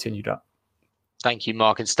discontinued up. Thank you,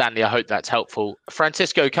 Mark and Stanley. I hope that's helpful.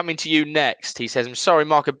 Francisco, coming to you next. He says, I'm sorry,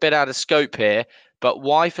 Mark, a bit out of scope here, but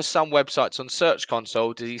why for some websites on Search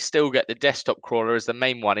Console does he still get the desktop crawler as the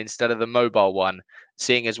main one instead of the mobile one,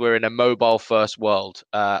 seeing as we're in a mobile first world?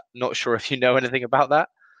 Not sure if you know anything about that.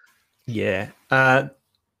 Yeah,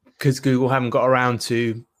 because Google haven't got around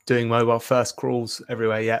to doing mobile first crawls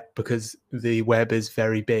everywhere yet because the web is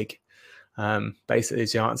very big. Basically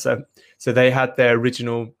is the answer. So they had their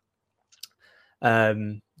original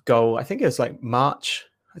goal, I think it was like March.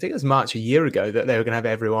 I think it was March a year ago that they were going to have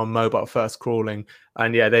everyone mobile first crawling.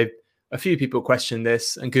 And yeah, a few people questioned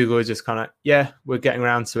this, and Google was just kind of, yeah, we're getting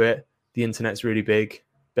around to it. The internet's really big.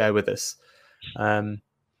 Bear with us.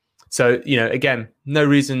 So, again, no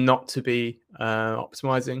reason not to be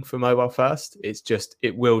optimizing for mobile first. It's just,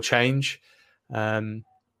 it will change. But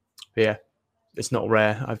yeah, it's not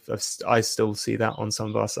rare. I still see that on some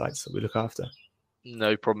of our sites that we look after.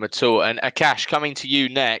 No problem at all. And Akash, coming to you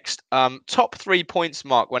next. Top 3 points,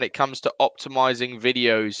 Mark, when it comes to optimizing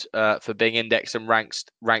videos for being indexed and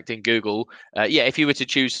ranked in Google. If you were to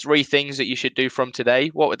choose 3 things that you should do from today,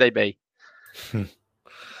 what would they be? It's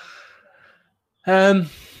a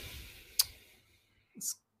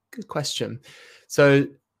good question. So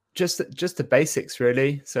just the basics,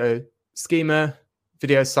 really. So schema,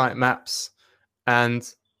 video sitemaps, and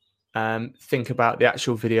think about the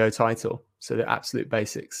actual video title. So the absolute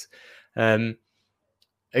basics.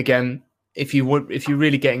 Again, if you're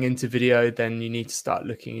really getting into video, then you need to start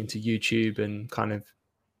looking into YouTube and kind of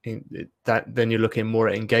then you're looking more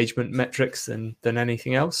at engagement metrics than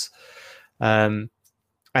anything else. And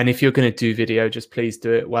if you're going to do video, just please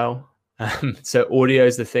do it well. So audio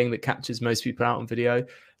is the thing that catches most people out on video.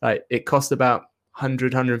 Like, it costs about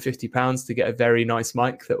 £150 to get a very nice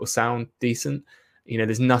mic that will sound decent.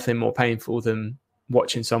 There's nothing more painful than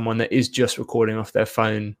watching someone that is just recording off their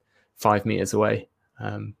phone 5 meters away.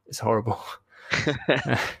 It's horrible.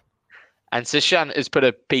 And Sashan has put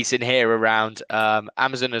a piece in here around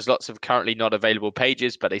Amazon has lots of currently not available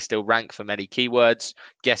pages, but they still rank for many keywords.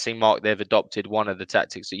 Guessing, Mark, they've adopted one of the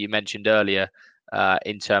tactics that you mentioned earlier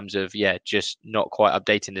in terms of, just not quite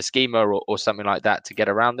updating the schema or something like that to get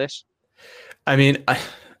around this. I mean,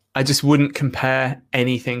 I just wouldn't compare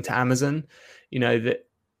anything to Amazon. That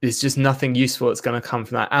there's just nothing useful that's going to come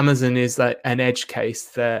from that. Amazon is like an edge case.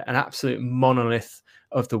 They're an absolute monolith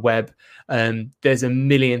of the web. There's a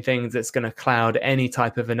million things that's going to cloud any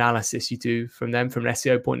type of analysis you do from them from an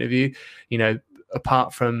SEO point of view.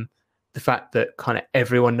 Apart from the fact that kind of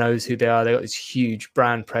everyone knows who they are. They've got this huge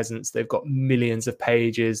brand presence. They've got millions of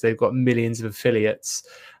pages. They've got millions of affiliates.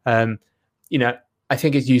 I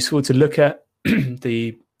think it's useful to look at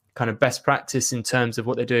the kind of best practice in terms of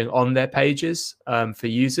what they're doing on their pages for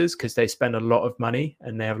users, because they spend a lot of money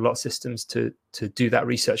and they have a lot of systems to do that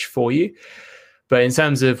research for you. But in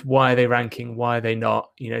terms of why are they ranking, why are they not,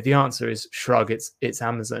 the answer is shrug. It's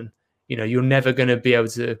Amazon. You're never going to be able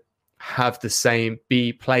to have the same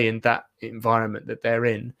play in that environment that they're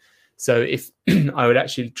in. So if I would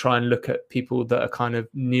actually try and look at people that are kind of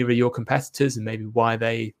nearer your competitors and maybe why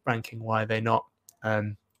they ranking, why they're not,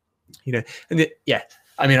 I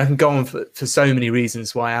can go on for so many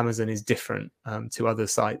reasons why Amazon is different to other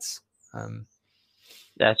sites.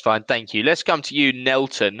 That's fine. Thank you. Let's come to you,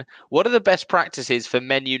 Nelton. What are the best practices for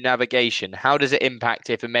menu navigation? How does it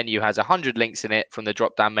impact if a menu has 100 links in it from the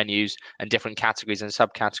drop-down menus and different categories and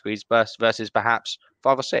subcategories versus perhaps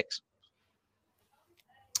 5 or 6?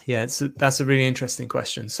 Yeah, that's a really interesting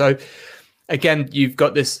question. So again, you've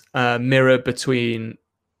got this mirror between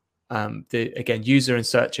user and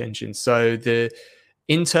search engine. So the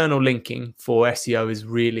internal linking for SEO is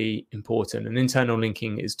really important. And internal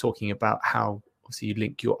linking is talking about how obviously you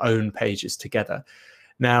link your own pages together.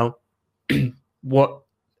 Now, what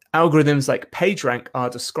algorithms like PageRank are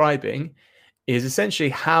describing is essentially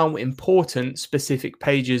how important specific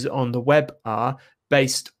pages on the web are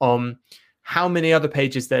based on how many other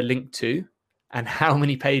pages they're linked to and how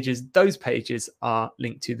many pages those pages are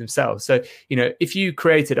linked to themselves. So, if you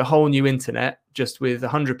created a whole new internet just with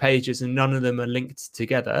 100 pages and none of them are linked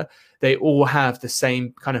together, they all have the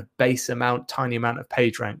same kind of base amount, tiny amount of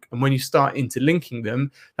page rank. And when you start interlinking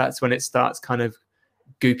them, that's when it starts kind of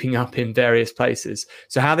gooping up in various places.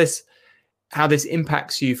 So how this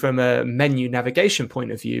impacts you from a menu navigation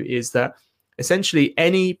point of view is that essentially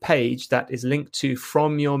any page that is linked to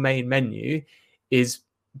from your main menu is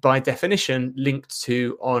by definition linked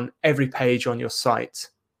to on every page on your site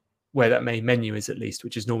where that main menu is, at least,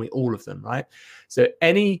 which is normally all of them, right? So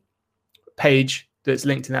any page that's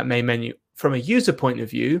linked in that main menu from a user point of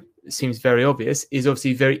view, it seems very obvious, is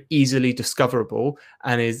obviously very easily discoverable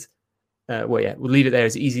and is, we'll leave it there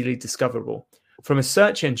as easily discoverable. From a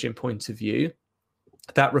search engine point of view,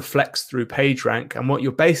 that reflects through PageRank. And what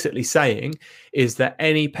you're basically saying is that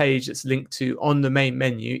any page that's linked to on the main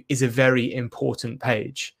menu is a very important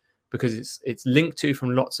page because it's linked to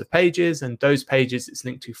from lots of pages, and those pages it's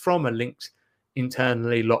linked to from are linked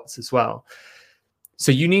internally lots as well.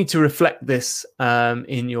 So you need to reflect this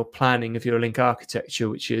in your planning of your link architecture,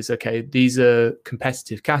 which is, okay, these are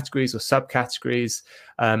competitive categories or subcategories.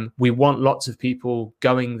 We want lots of people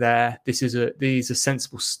going there. These are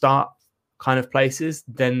sensible start kind of places.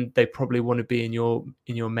 Then they probably want to be in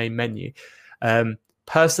your main menu.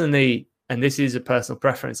 Personally, and this is a personal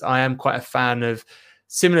preference, I am quite a fan of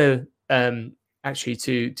similar. Actually,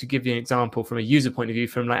 to give you an example from a user point of view,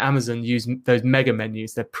 from like Amazon, use those mega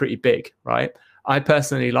menus. They're pretty big, right? I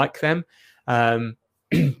personally like them. From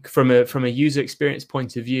a user experience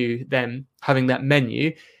point of view, then having that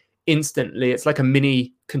menu instantly, it's like a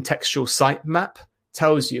mini contextual sitemap.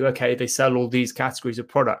 Tells you, okay, they sell all these categories of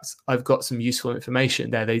products. I've got some useful information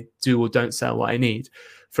there. They do or don't sell what I need.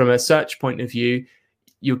 From a search point of view,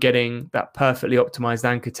 you're getting that perfectly optimized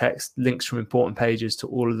anchor text, links from important pages to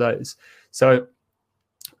all of those. So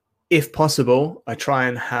if possible, I try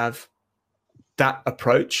and have that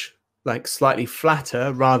approach, like slightly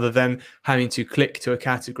flatter, rather than having to click to a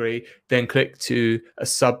category, then click to a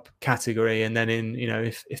subcategory, and then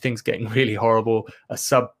if things getting really horrible, a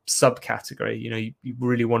subcategory. You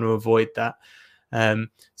really want to avoid that.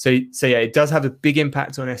 So yeah, it does have a big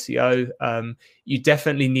impact on SEO. You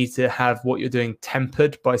definitely need to have what you're doing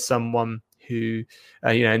tempered by someone who,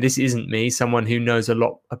 and this isn't me, someone who knows a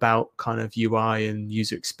lot about kind of UI and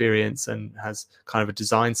user experience and has kind of a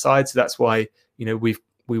design side. So that's why,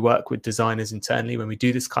 we work with designers internally when we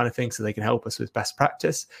do this kind of thing, so they can help us with best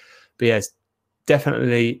practice. But yeah, it's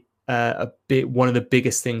definitely one of the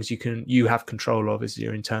biggest things you have control of is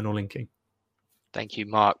your internal linking. Thank you,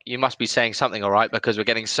 Mark. You must be saying something all right, because we're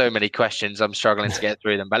getting so many questions. I'm struggling to get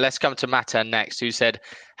through them. But let's come to Matan next, who said,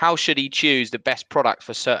 how should he choose the best product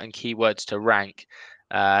for certain keywords to rank?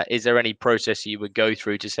 Is there any process you would go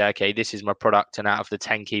through to say, okay, this is my product, and out of the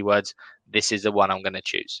 10 keywords, this is the one I'm going to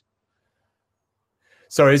choose?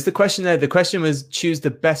 Sorry, is the question there? The question was choose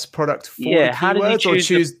the best product for the keywords, or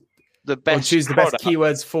choose the best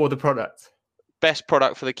keywords for the product? Best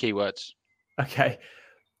product for the keywords. Okay.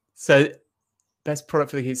 So best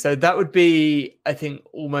product for the keywords. So that would be, I think,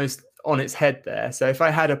 almost on its head there. So if I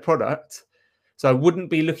had a product, so I wouldn't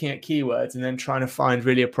be looking at keywords and then trying to find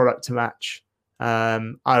really a product to match.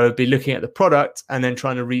 I would be looking at the product and then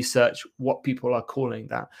trying to research what people are calling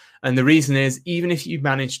that. And the reason is, even if you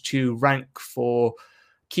manage to rank for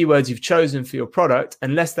keywords you've chosen for your product,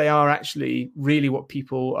 unless they are actually really what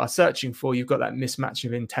people are searching for, you've got that mismatch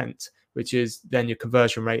of intent, which is then your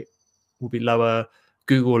conversion rate will be lower.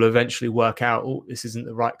 Google will eventually work out, oh, this isn't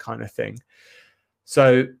the right kind of thing.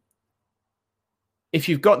 So if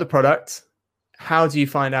you've got the product, how do you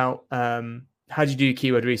find out, how do you do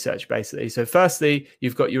keyword research, basically? So firstly,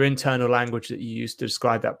 you've got your internal language that you use to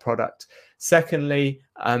describe that product. Secondly,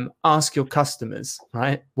 ask your customers,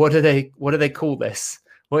 right? What do they call this?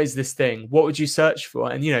 What is this thing? What would you search for?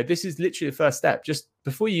 And, this is literally the first step. Just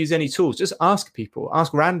before you use any tools, just ask people,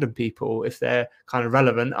 ask random people if they're kind of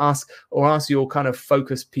relevant, ask your kind of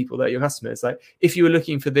focused people that are your customers. Like, if you were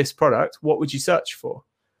looking for this product, what would you search for?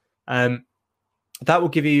 That will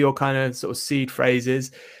give you your kind of sort of seed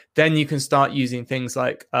phrases. Then you can start using things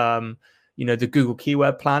like, the Google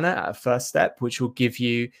Keyword Planner at a first step, which will give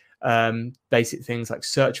you basic things like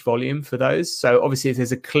search volume for those. So obviously, if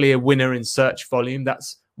there's a clear winner in search volume,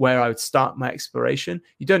 that's where I would start my exploration.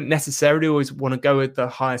 You don't necessarily always want to go with the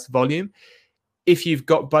highest volume. If you've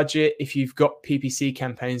got budget, if you've got PPC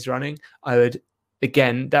campaigns running,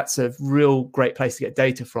 that's a real great place to get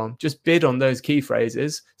data from. Just bid on those key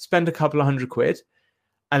phrases, spend a couple of £100,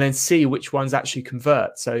 and then see which ones actually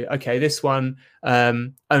convert. So, okay, this one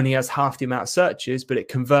only has half the amount of searches, but it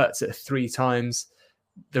converts at 3 times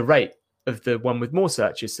the rate of the one with more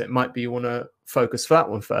searches. So it might be you want to focus for that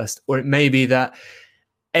one first, or it may be that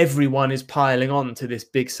everyone is piling on to this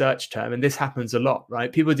big search term. And this happens a lot,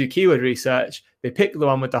 right? People do keyword research, they pick the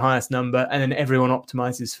one with the highest number, and then everyone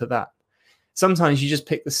optimizes for that. Sometimes you just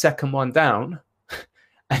pick the second one down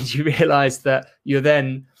and you realize that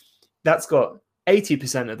that's got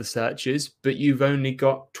 80% of the searches, but you've only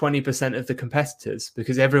got 20% of the competitors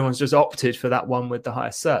because everyone's just opted for that one with the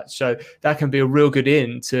highest search. So that can be a real good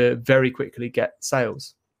in to very quickly get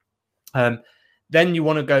sales. Then you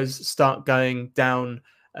want to start going down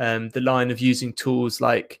the line of using tools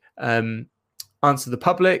like Answer the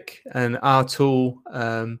Public, and our tool,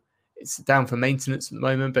 it's down for maintenance at the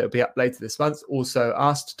moment, but it'll be up later this month. Also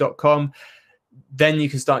asked.com. Then you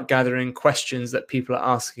can start gathering questions that people are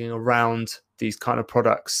asking around these kind of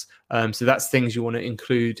products. So that's things you want to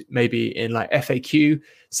include maybe in like FAQ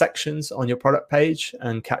sections on your product page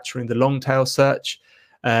and capturing the long tail search.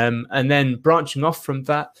 And then branching off from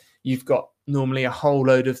that, you've got normally a whole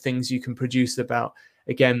load of things you can produce about,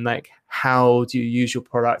 again, like how do you use your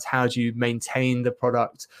product? How do you maintain the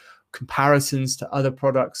product? Comparisons to other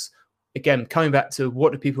products. Again, coming back to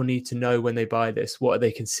what do people need to know when they buy this? What are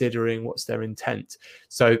they considering? What's their intent?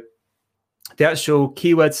 So the actual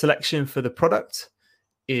keyword selection for the product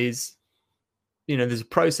is, there's a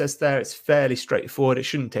process there. It's fairly straightforward. It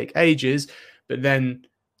shouldn't take ages. But then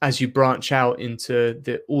as you branch out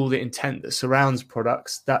into all the intent that surrounds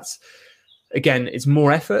products, that's, again, it's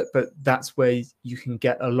more effort, but that's where you can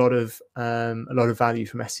get a lot of value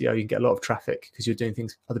from SEO. You can get a lot of traffic because you're doing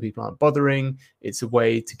things other people aren't bothering. It's a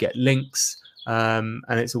way to get links, and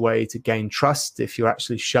it's a way to gain trust if you're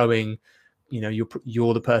actually showing,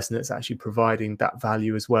 you're the person that's actually providing that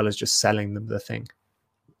value as well as just selling them the thing.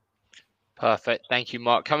 Perfect. Thank you,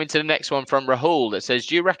 Mark. Coming to the next one from Rahul that says,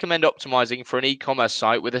 do you recommend optimizing for an e-commerce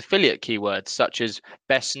site with affiliate keywords such as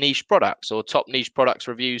best niche products or top niche products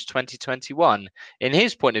reviews 2021? In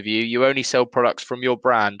his point of view, you only sell products from your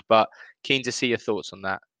brand, but keen to see your thoughts on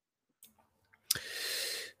that.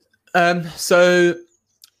 So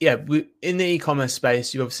yeah, in the e-commerce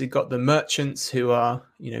space, you've obviously got the merchants who are,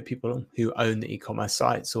 people who own the e-commerce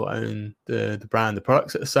sites or own the brand, the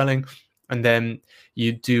products that they're selling. And then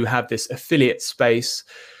you do have this affiliate space,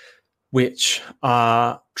 which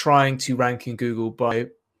are trying to rank in Google by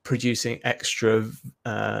producing extra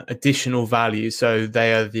additional value. So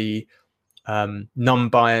they are the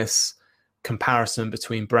non-bias comparison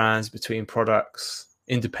between brands, between products,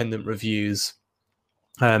 independent reviews.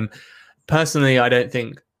 Personally, I don't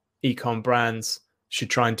think e-com brands should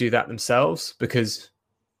try and do that themselves because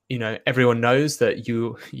everyone knows that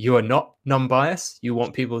you are not non-biased. You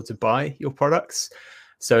want people to buy your products.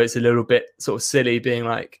 So it's a little bit sort of silly being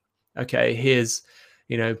like, okay, here's,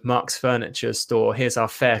 Mark's Furniture Store. Here's our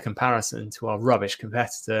fair comparison to our rubbish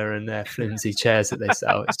competitor and their flimsy chairs that they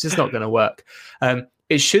sell. It's just not going to work.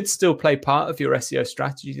 It should still play part of your SEO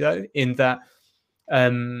strategy though, in that,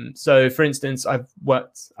 so for instance, I've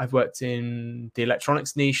worked in the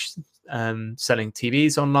electronics niche, selling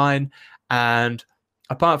TVs online, and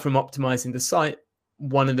apart from optimizing the site,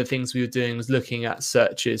 one of the things we were doing was looking at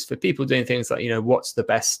searches for people doing things like, what's the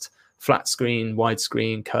best flat screen,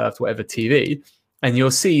 widescreen, curved, whatever TV. And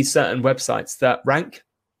you'll see certain websites that rank,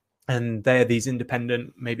 and they're these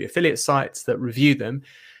independent, maybe affiliate sites that review them.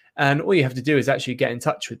 And all you have to do is actually get in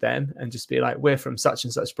touch with them and just be like, we're from such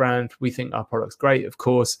and such brand. We think our product's great. Of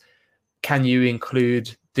course, can you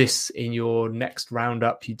include this in your next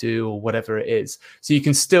roundup you do or whatever it is? So you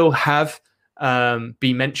can still have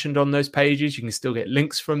be mentioned on those pages. You can still get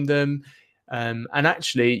links from them. And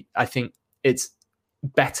actually, I think it's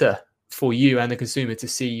better for you and the consumer to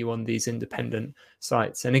see you on these independent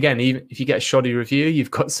sites. And again, even if you get a shoddy review,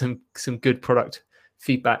 you've got some good product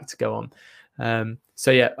feedback to go on.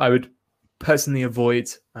 So yeah, I would personally avoid,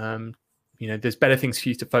 there's better things for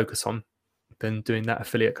you to focus on than doing that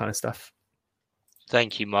affiliate kind of stuff.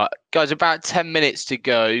 Thank you, Mark. Guys, about 10 minutes to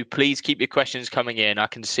go. Please keep your questions coming in. I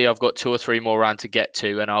can see I've got 2 or 3 more around to get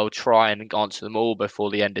to, and I'll try and answer them all before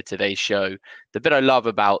the end of today's show. The bit I love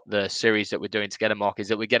about the series that we're doing together, Mark, is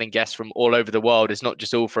that we're getting guests from all over the world. It's not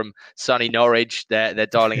just all from sunny Norwich. They're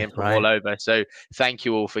dialing in from all over. So thank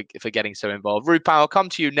you all for getting so involved. Rupal, I'll come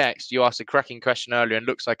to you next. You asked a cracking question earlier and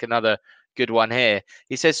looks like another good one here.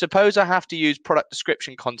 He says, suppose I have to use product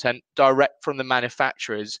description content direct from the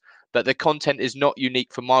manufacturers, but the content is not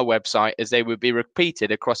unique for my website as they would be repeated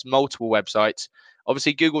across multiple websites.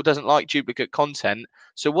 Obviously, Google doesn't like duplicate content.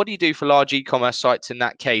 So what do you do for large e-commerce sites in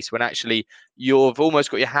that case when actually you've almost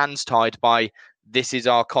got your hands tied by this is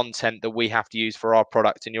our content that we have to use for our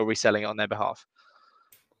product and you're reselling it on their behalf?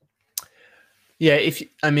 Yeah,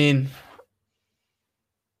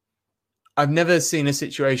 I've never seen a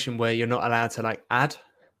situation where you're not allowed to add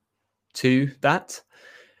to that.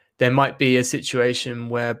 There might be a situation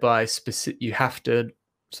whereby you have to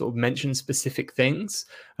sort of mention specific things.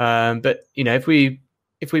 But if we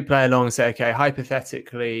play along and say, okay,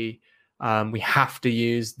 hypothetically, we have to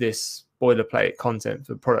use this boilerplate content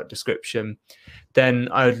for product description, then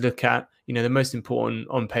I would look at, the most important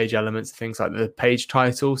on-page elements, things like the page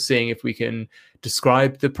title, seeing if we can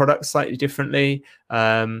describe the product slightly differently,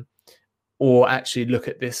 or actually look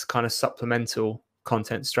at this kind of supplemental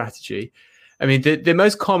content strategy. I mean, the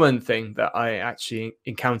most common thing that I actually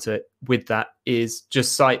encounter with that is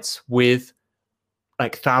just sites with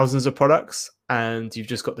like thousands of products, and you've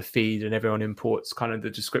just got the feed and everyone imports kind of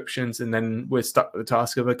the descriptions, and then we're stuck with the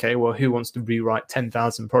task of, okay, well, who wants to rewrite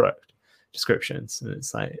 10,000 product descriptions? And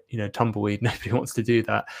it's like, tumbleweed, nobody wants to do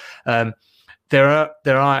that. There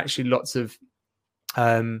are actually lots of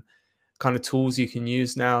kind of tools you can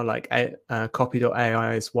use now, like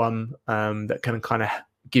copy.ai is one that can kind of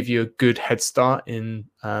give you a good head start in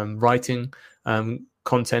writing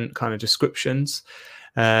content kind of descriptions.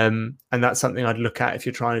 And that's something I'd look at if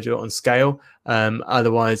you're trying to do it on scale.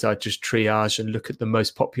 Otherwise, I'd just triage and look at the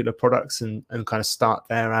most popular products and kind of start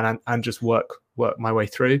there and just work my way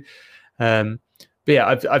through. But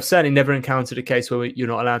yeah, I've certainly never encountered a case where you're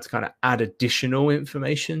not allowed to kind of add additional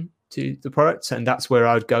information to the products, and that's where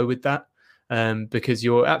I'd go with that. Because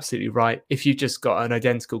you're absolutely right. If you just got an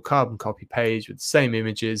identical carbon copy page with the same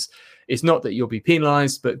images, it's not that you'll be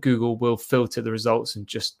penalized, but Google will filter the results and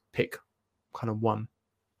just pick kind of one.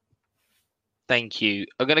 Thank you.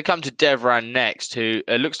 I'm going to come to Devran next, who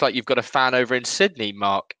looks like you've got a fan over in Sydney,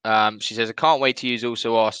 Mark. She says, I can't wait to use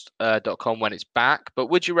AlsoAsked.com when it's back, but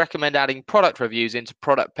would you recommend adding product reviews into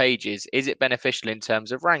product pages? Is it beneficial in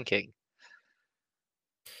terms of ranking?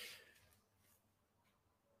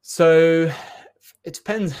 So it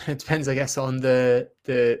depends. It depends, I guess, on the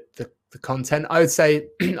content. I would say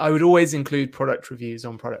I would always include product reviews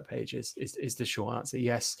on product pages. Is the short answer?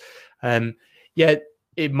 Yes. Yeah,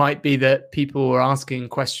 it might be that people are asking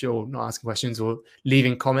questions, or not asking questions, or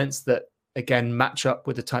leaving comments that again match up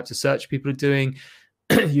with the types of search people are doing.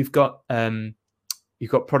 You've got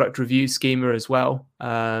product review schema as well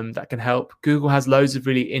that can help. Google has loads of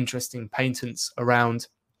really interesting patents around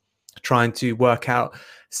trying to work out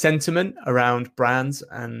sentiment around brands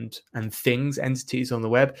and things, entities on the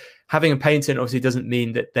web. Having a patent obviously doesn't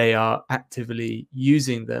mean that they are actively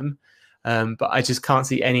using them, but I just can't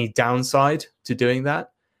see any downside to doing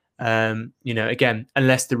that. Again,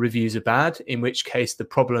 unless the reviews are bad, in which case the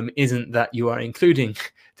problem isn't that you are including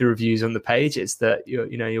the reviews on the page, it's that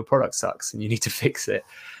your product sucks and you need to fix it,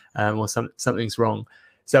 or something's wrong.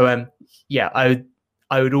 So yeah,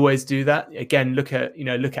 I would always do that. Again, look at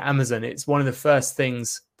Amazon. It's one of the first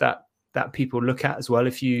things that people look at as well.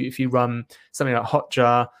 If you run something like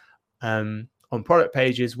Hotjar on product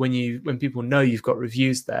pages, when people know you've got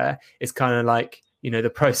reviews there, it's kind of like,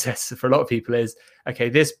 the process for a lot of people is, okay,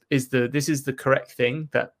 this is the correct thing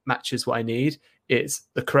that matches what I need. It's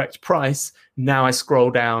the correct price. Now I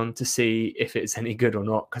scroll down to see if it's any good or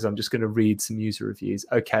not, because I'm just going to read some user reviews.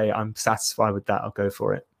 Okay, I'm satisfied with that. I'll go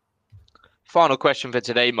for it. Final question for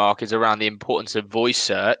today, Mark, is around the importance of voice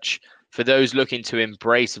search. For those looking to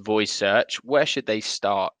embrace voice search, where should they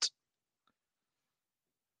start?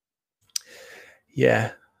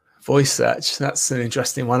 Yeah, voice search. That's an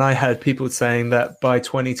interesting one. I heard people saying that by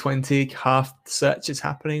 2020, half the search is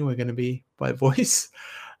happening. We're going to be by voice.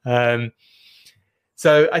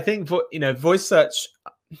 So I think voice search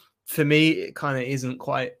for me, it kind of isn't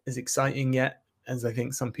quite as exciting yet as I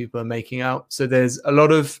think some people are making out. So there's a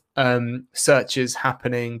lot of searches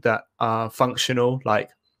happening that are functional, like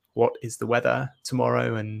what is the weather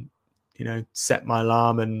tomorrow, and set my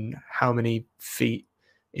alarm and how many feet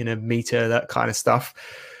in a meter, that kind of stuff.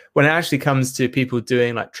 When it actually comes to people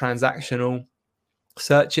doing like transactional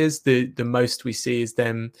searches, the most we see is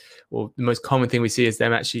them, or the most common thing we see is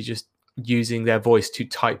them actually just using their voice to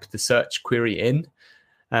type the search query in,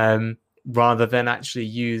 rather than actually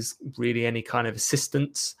use really any kind of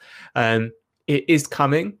assistance. It is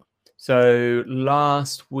coming. So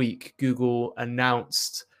last week, Google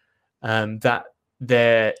announced that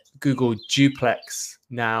their Google Duplex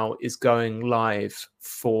now is going live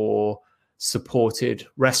for supported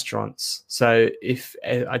restaurants. So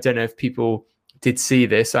I don't know if people did see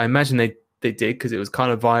this. I imagine they did, because it was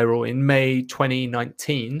kind of viral. In May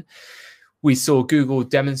 2019, we saw Google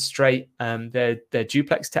demonstrate their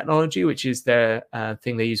Duplex technology, which is their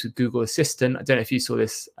thing they use with Google Assistant. I don't know if you saw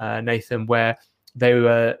this, Nathan, where they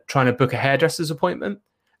were trying to book a hairdresser's appointment,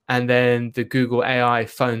 and then the Google AI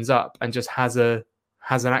phones up and just has an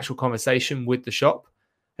actual conversation with the shop.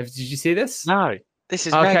 Did you see this? No, this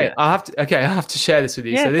is okay. mega. I have to share this with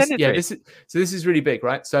you. Yeah, this is really big,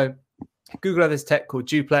 right? So Google have this tech called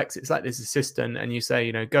Duplex. It's like this assistant, and you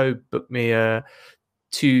say, go book me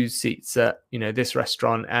 2 seats at this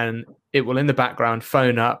restaurant, and it will in the background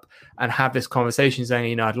phone up and have this conversation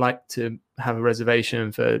saying, I'd like to have a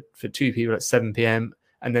reservation for 2 people at 7 p.m.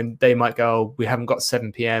 And then they might go, oh, we haven't got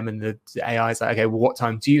 7 p.m. And the AI is like, okay, well, what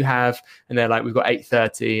time do you have? And they're like, we've got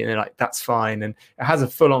 8:30. And they're like, that's fine. And it has a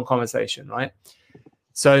full-on conversation, right?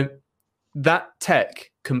 So that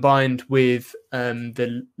tech combined with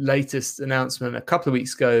the latest announcement a couple of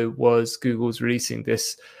weeks ago was Google's releasing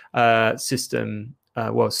this system,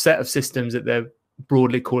 set of systems that they're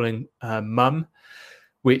broadly calling MUM,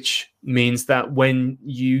 which means that when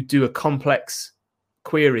you do a complex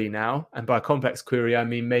query now, and by complex query I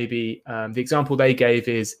mean maybe the example they gave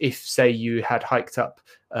is if, say, you had hiked up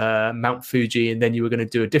Mount Fuji and then you were going to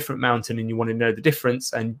do a different mountain and you want to know the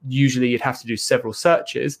difference, and usually you'd have to do several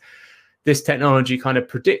searches. This technology kind of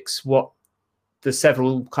predicts what the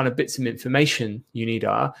several kind of bits of information you need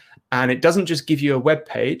are, and it doesn't just give you a web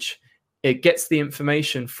page. It gets the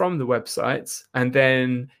information from the websites, and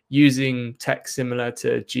then using tech similar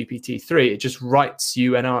to GPT-3, it just writes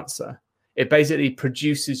you an answer. It basically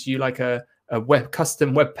produces you like a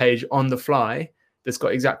custom web page on the fly that's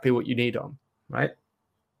got exactly what you need on, right?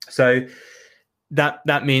 So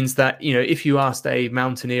that means that, if you asked a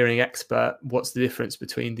mountaineering expert what's the difference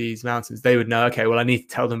between these mountains, they would know, okay, well, I need to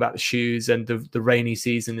tell them about the shoes, and the rainy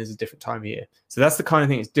season is a different time of year. So that's the kind of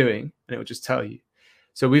thing it's doing, and it will just tell you.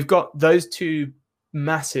 So we've got those two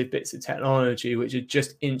massive bits of technology which are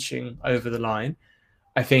just inching over the line.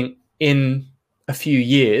 I think in a few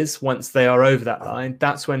years, once they are over that line,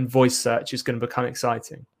 that's when voice search is going to become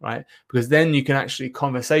exciting, right? Because then you can actually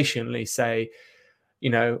conversationally say,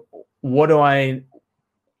 what do I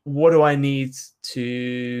need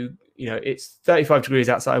to, it's 35 degrees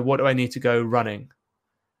outside, what do I need to go running?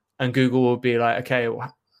 And Google will be like, okay,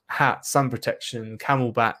 hat, sun protection,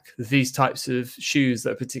 camelback, these types of shoes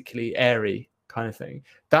that are particularly airy, kind of thing.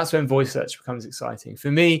 That's when voice search becomes exciting.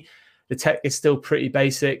 For me, the tech is still pretty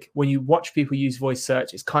basic. When you watch people use voice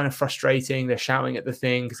search, it's kind of frustrating. They're shouting at the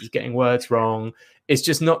thing because it's getting words wrong. It's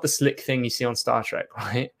just not the slick thing you see on Star Trek,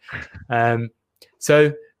 right?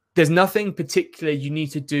 So there's nothing particular you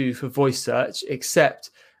need to do for voice search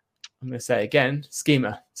except, I'm going to say again,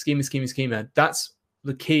 schema. That's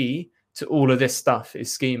the key to all of this stuff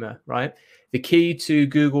is schema, right? The key to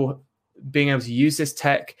Google being able to use this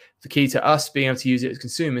tech, the key to us being able to use it as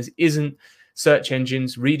consumers isn't search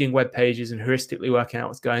engines reading web pages and heuristically working out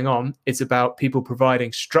what's going on. It's about people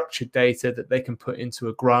providing structured data that they can put into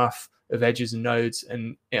a graph of edges and nodes,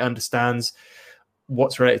 and it understands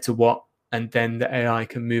what's related to what, and then the AI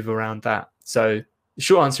can move around that. So the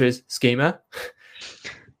short answer is schema.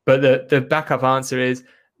 But the backup answer is,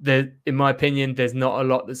 in my opinion, there's not a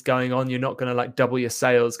lot that's going on. You're not going to like double your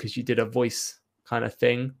sales because you did a voice kind of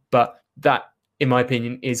thing. But that, in my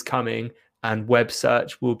opinion, is coming, and web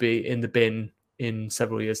search will be in the bin in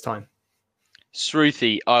several years' time.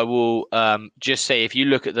 Shruti, I will just say, if you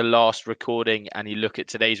look at the last recording and you look at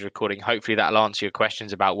today's recording, hopefully that'll answer your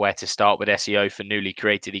questions about where to start with SEO for newly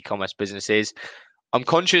created e-commerce businesses. I'm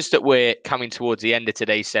conscious that we're coming towards the end of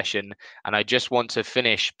today's session, and I just want to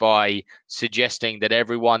finish by suggesting that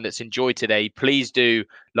everyone that's enjoyed today, please do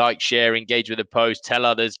like, share, engage with the post, tell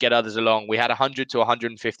others, get others along. We had 100 to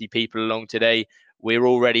 150 people along today. We're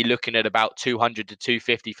already looking at about 200 to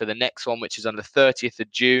 250 for the next one, which is on the 30th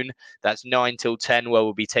of June. That's 9 till 10, where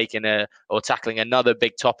we'll be tackling another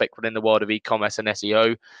big topic within the world of e-commerce and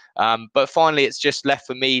SEO. But finally, it's just left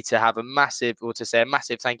for me to have to say a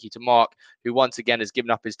massive thank you to Mark, who once again has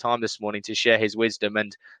given up his time this morning to share his wisdom.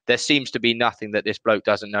 And there seems to be nothing that this bloke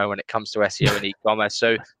doesn't know when it comes to SEO and e-commerce.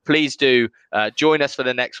 So please do join us for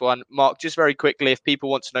the next one. Mark, just very quickly, if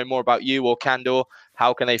people want to know more about you or Kandor,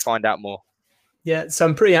 how can they find out more? Yeah, so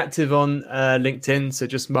I'm pretty active on LinkedIn. So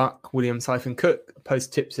just Mark Williams-Cook. I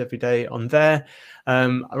post tips every day on there. I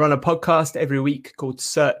run a podcast every week called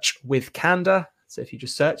Search with Candour. So if you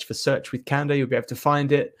just search with Candour, you'll be able to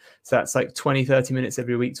find it. So that's like 20, 30 minutes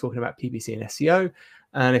every week talking about PPC and SEO.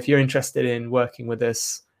 And if you're interested in working with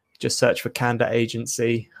us, just search for Candour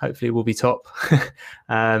Agency. Hopefully we'll be top.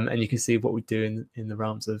 And you can see what we do in the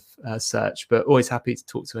realms of search. But always happy to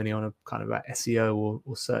talk to anyone kind of about SEO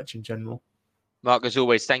or search in general. Mark, as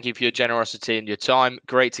always, thank you for your generosity and your time.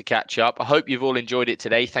 Great to catch up. I hope you've all enjoyed it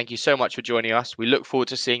today. Thank you so much for joining us. We look forward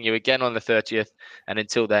to seeing you again on the 30th. And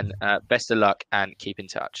until then, best of luck and keep in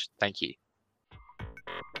touch. Thank you.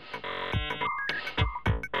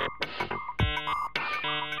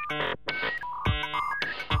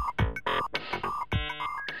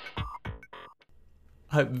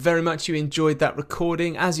 I hope very much you enjoyed that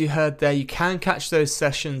recording. As you heard there, you can catch those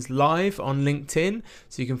sessions live on LinkedIn.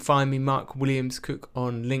 So you can find me, Mark Williams-Cook,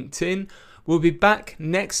 on LinkedIn. We'll be back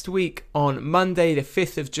next week on Monday, the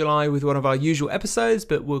 5th of July, with one of our usual episodes,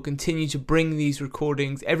 but we'll continue to bring these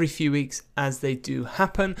recordings every few weeks as they do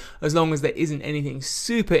happen, as long as there isn't anything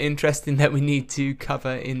super interesting that we need to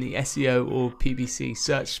cover in the SEO or PPC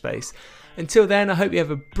search space. Until then, I hope you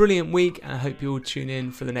have a brilliant week, and I hope you all tune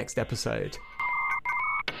in for the next episode.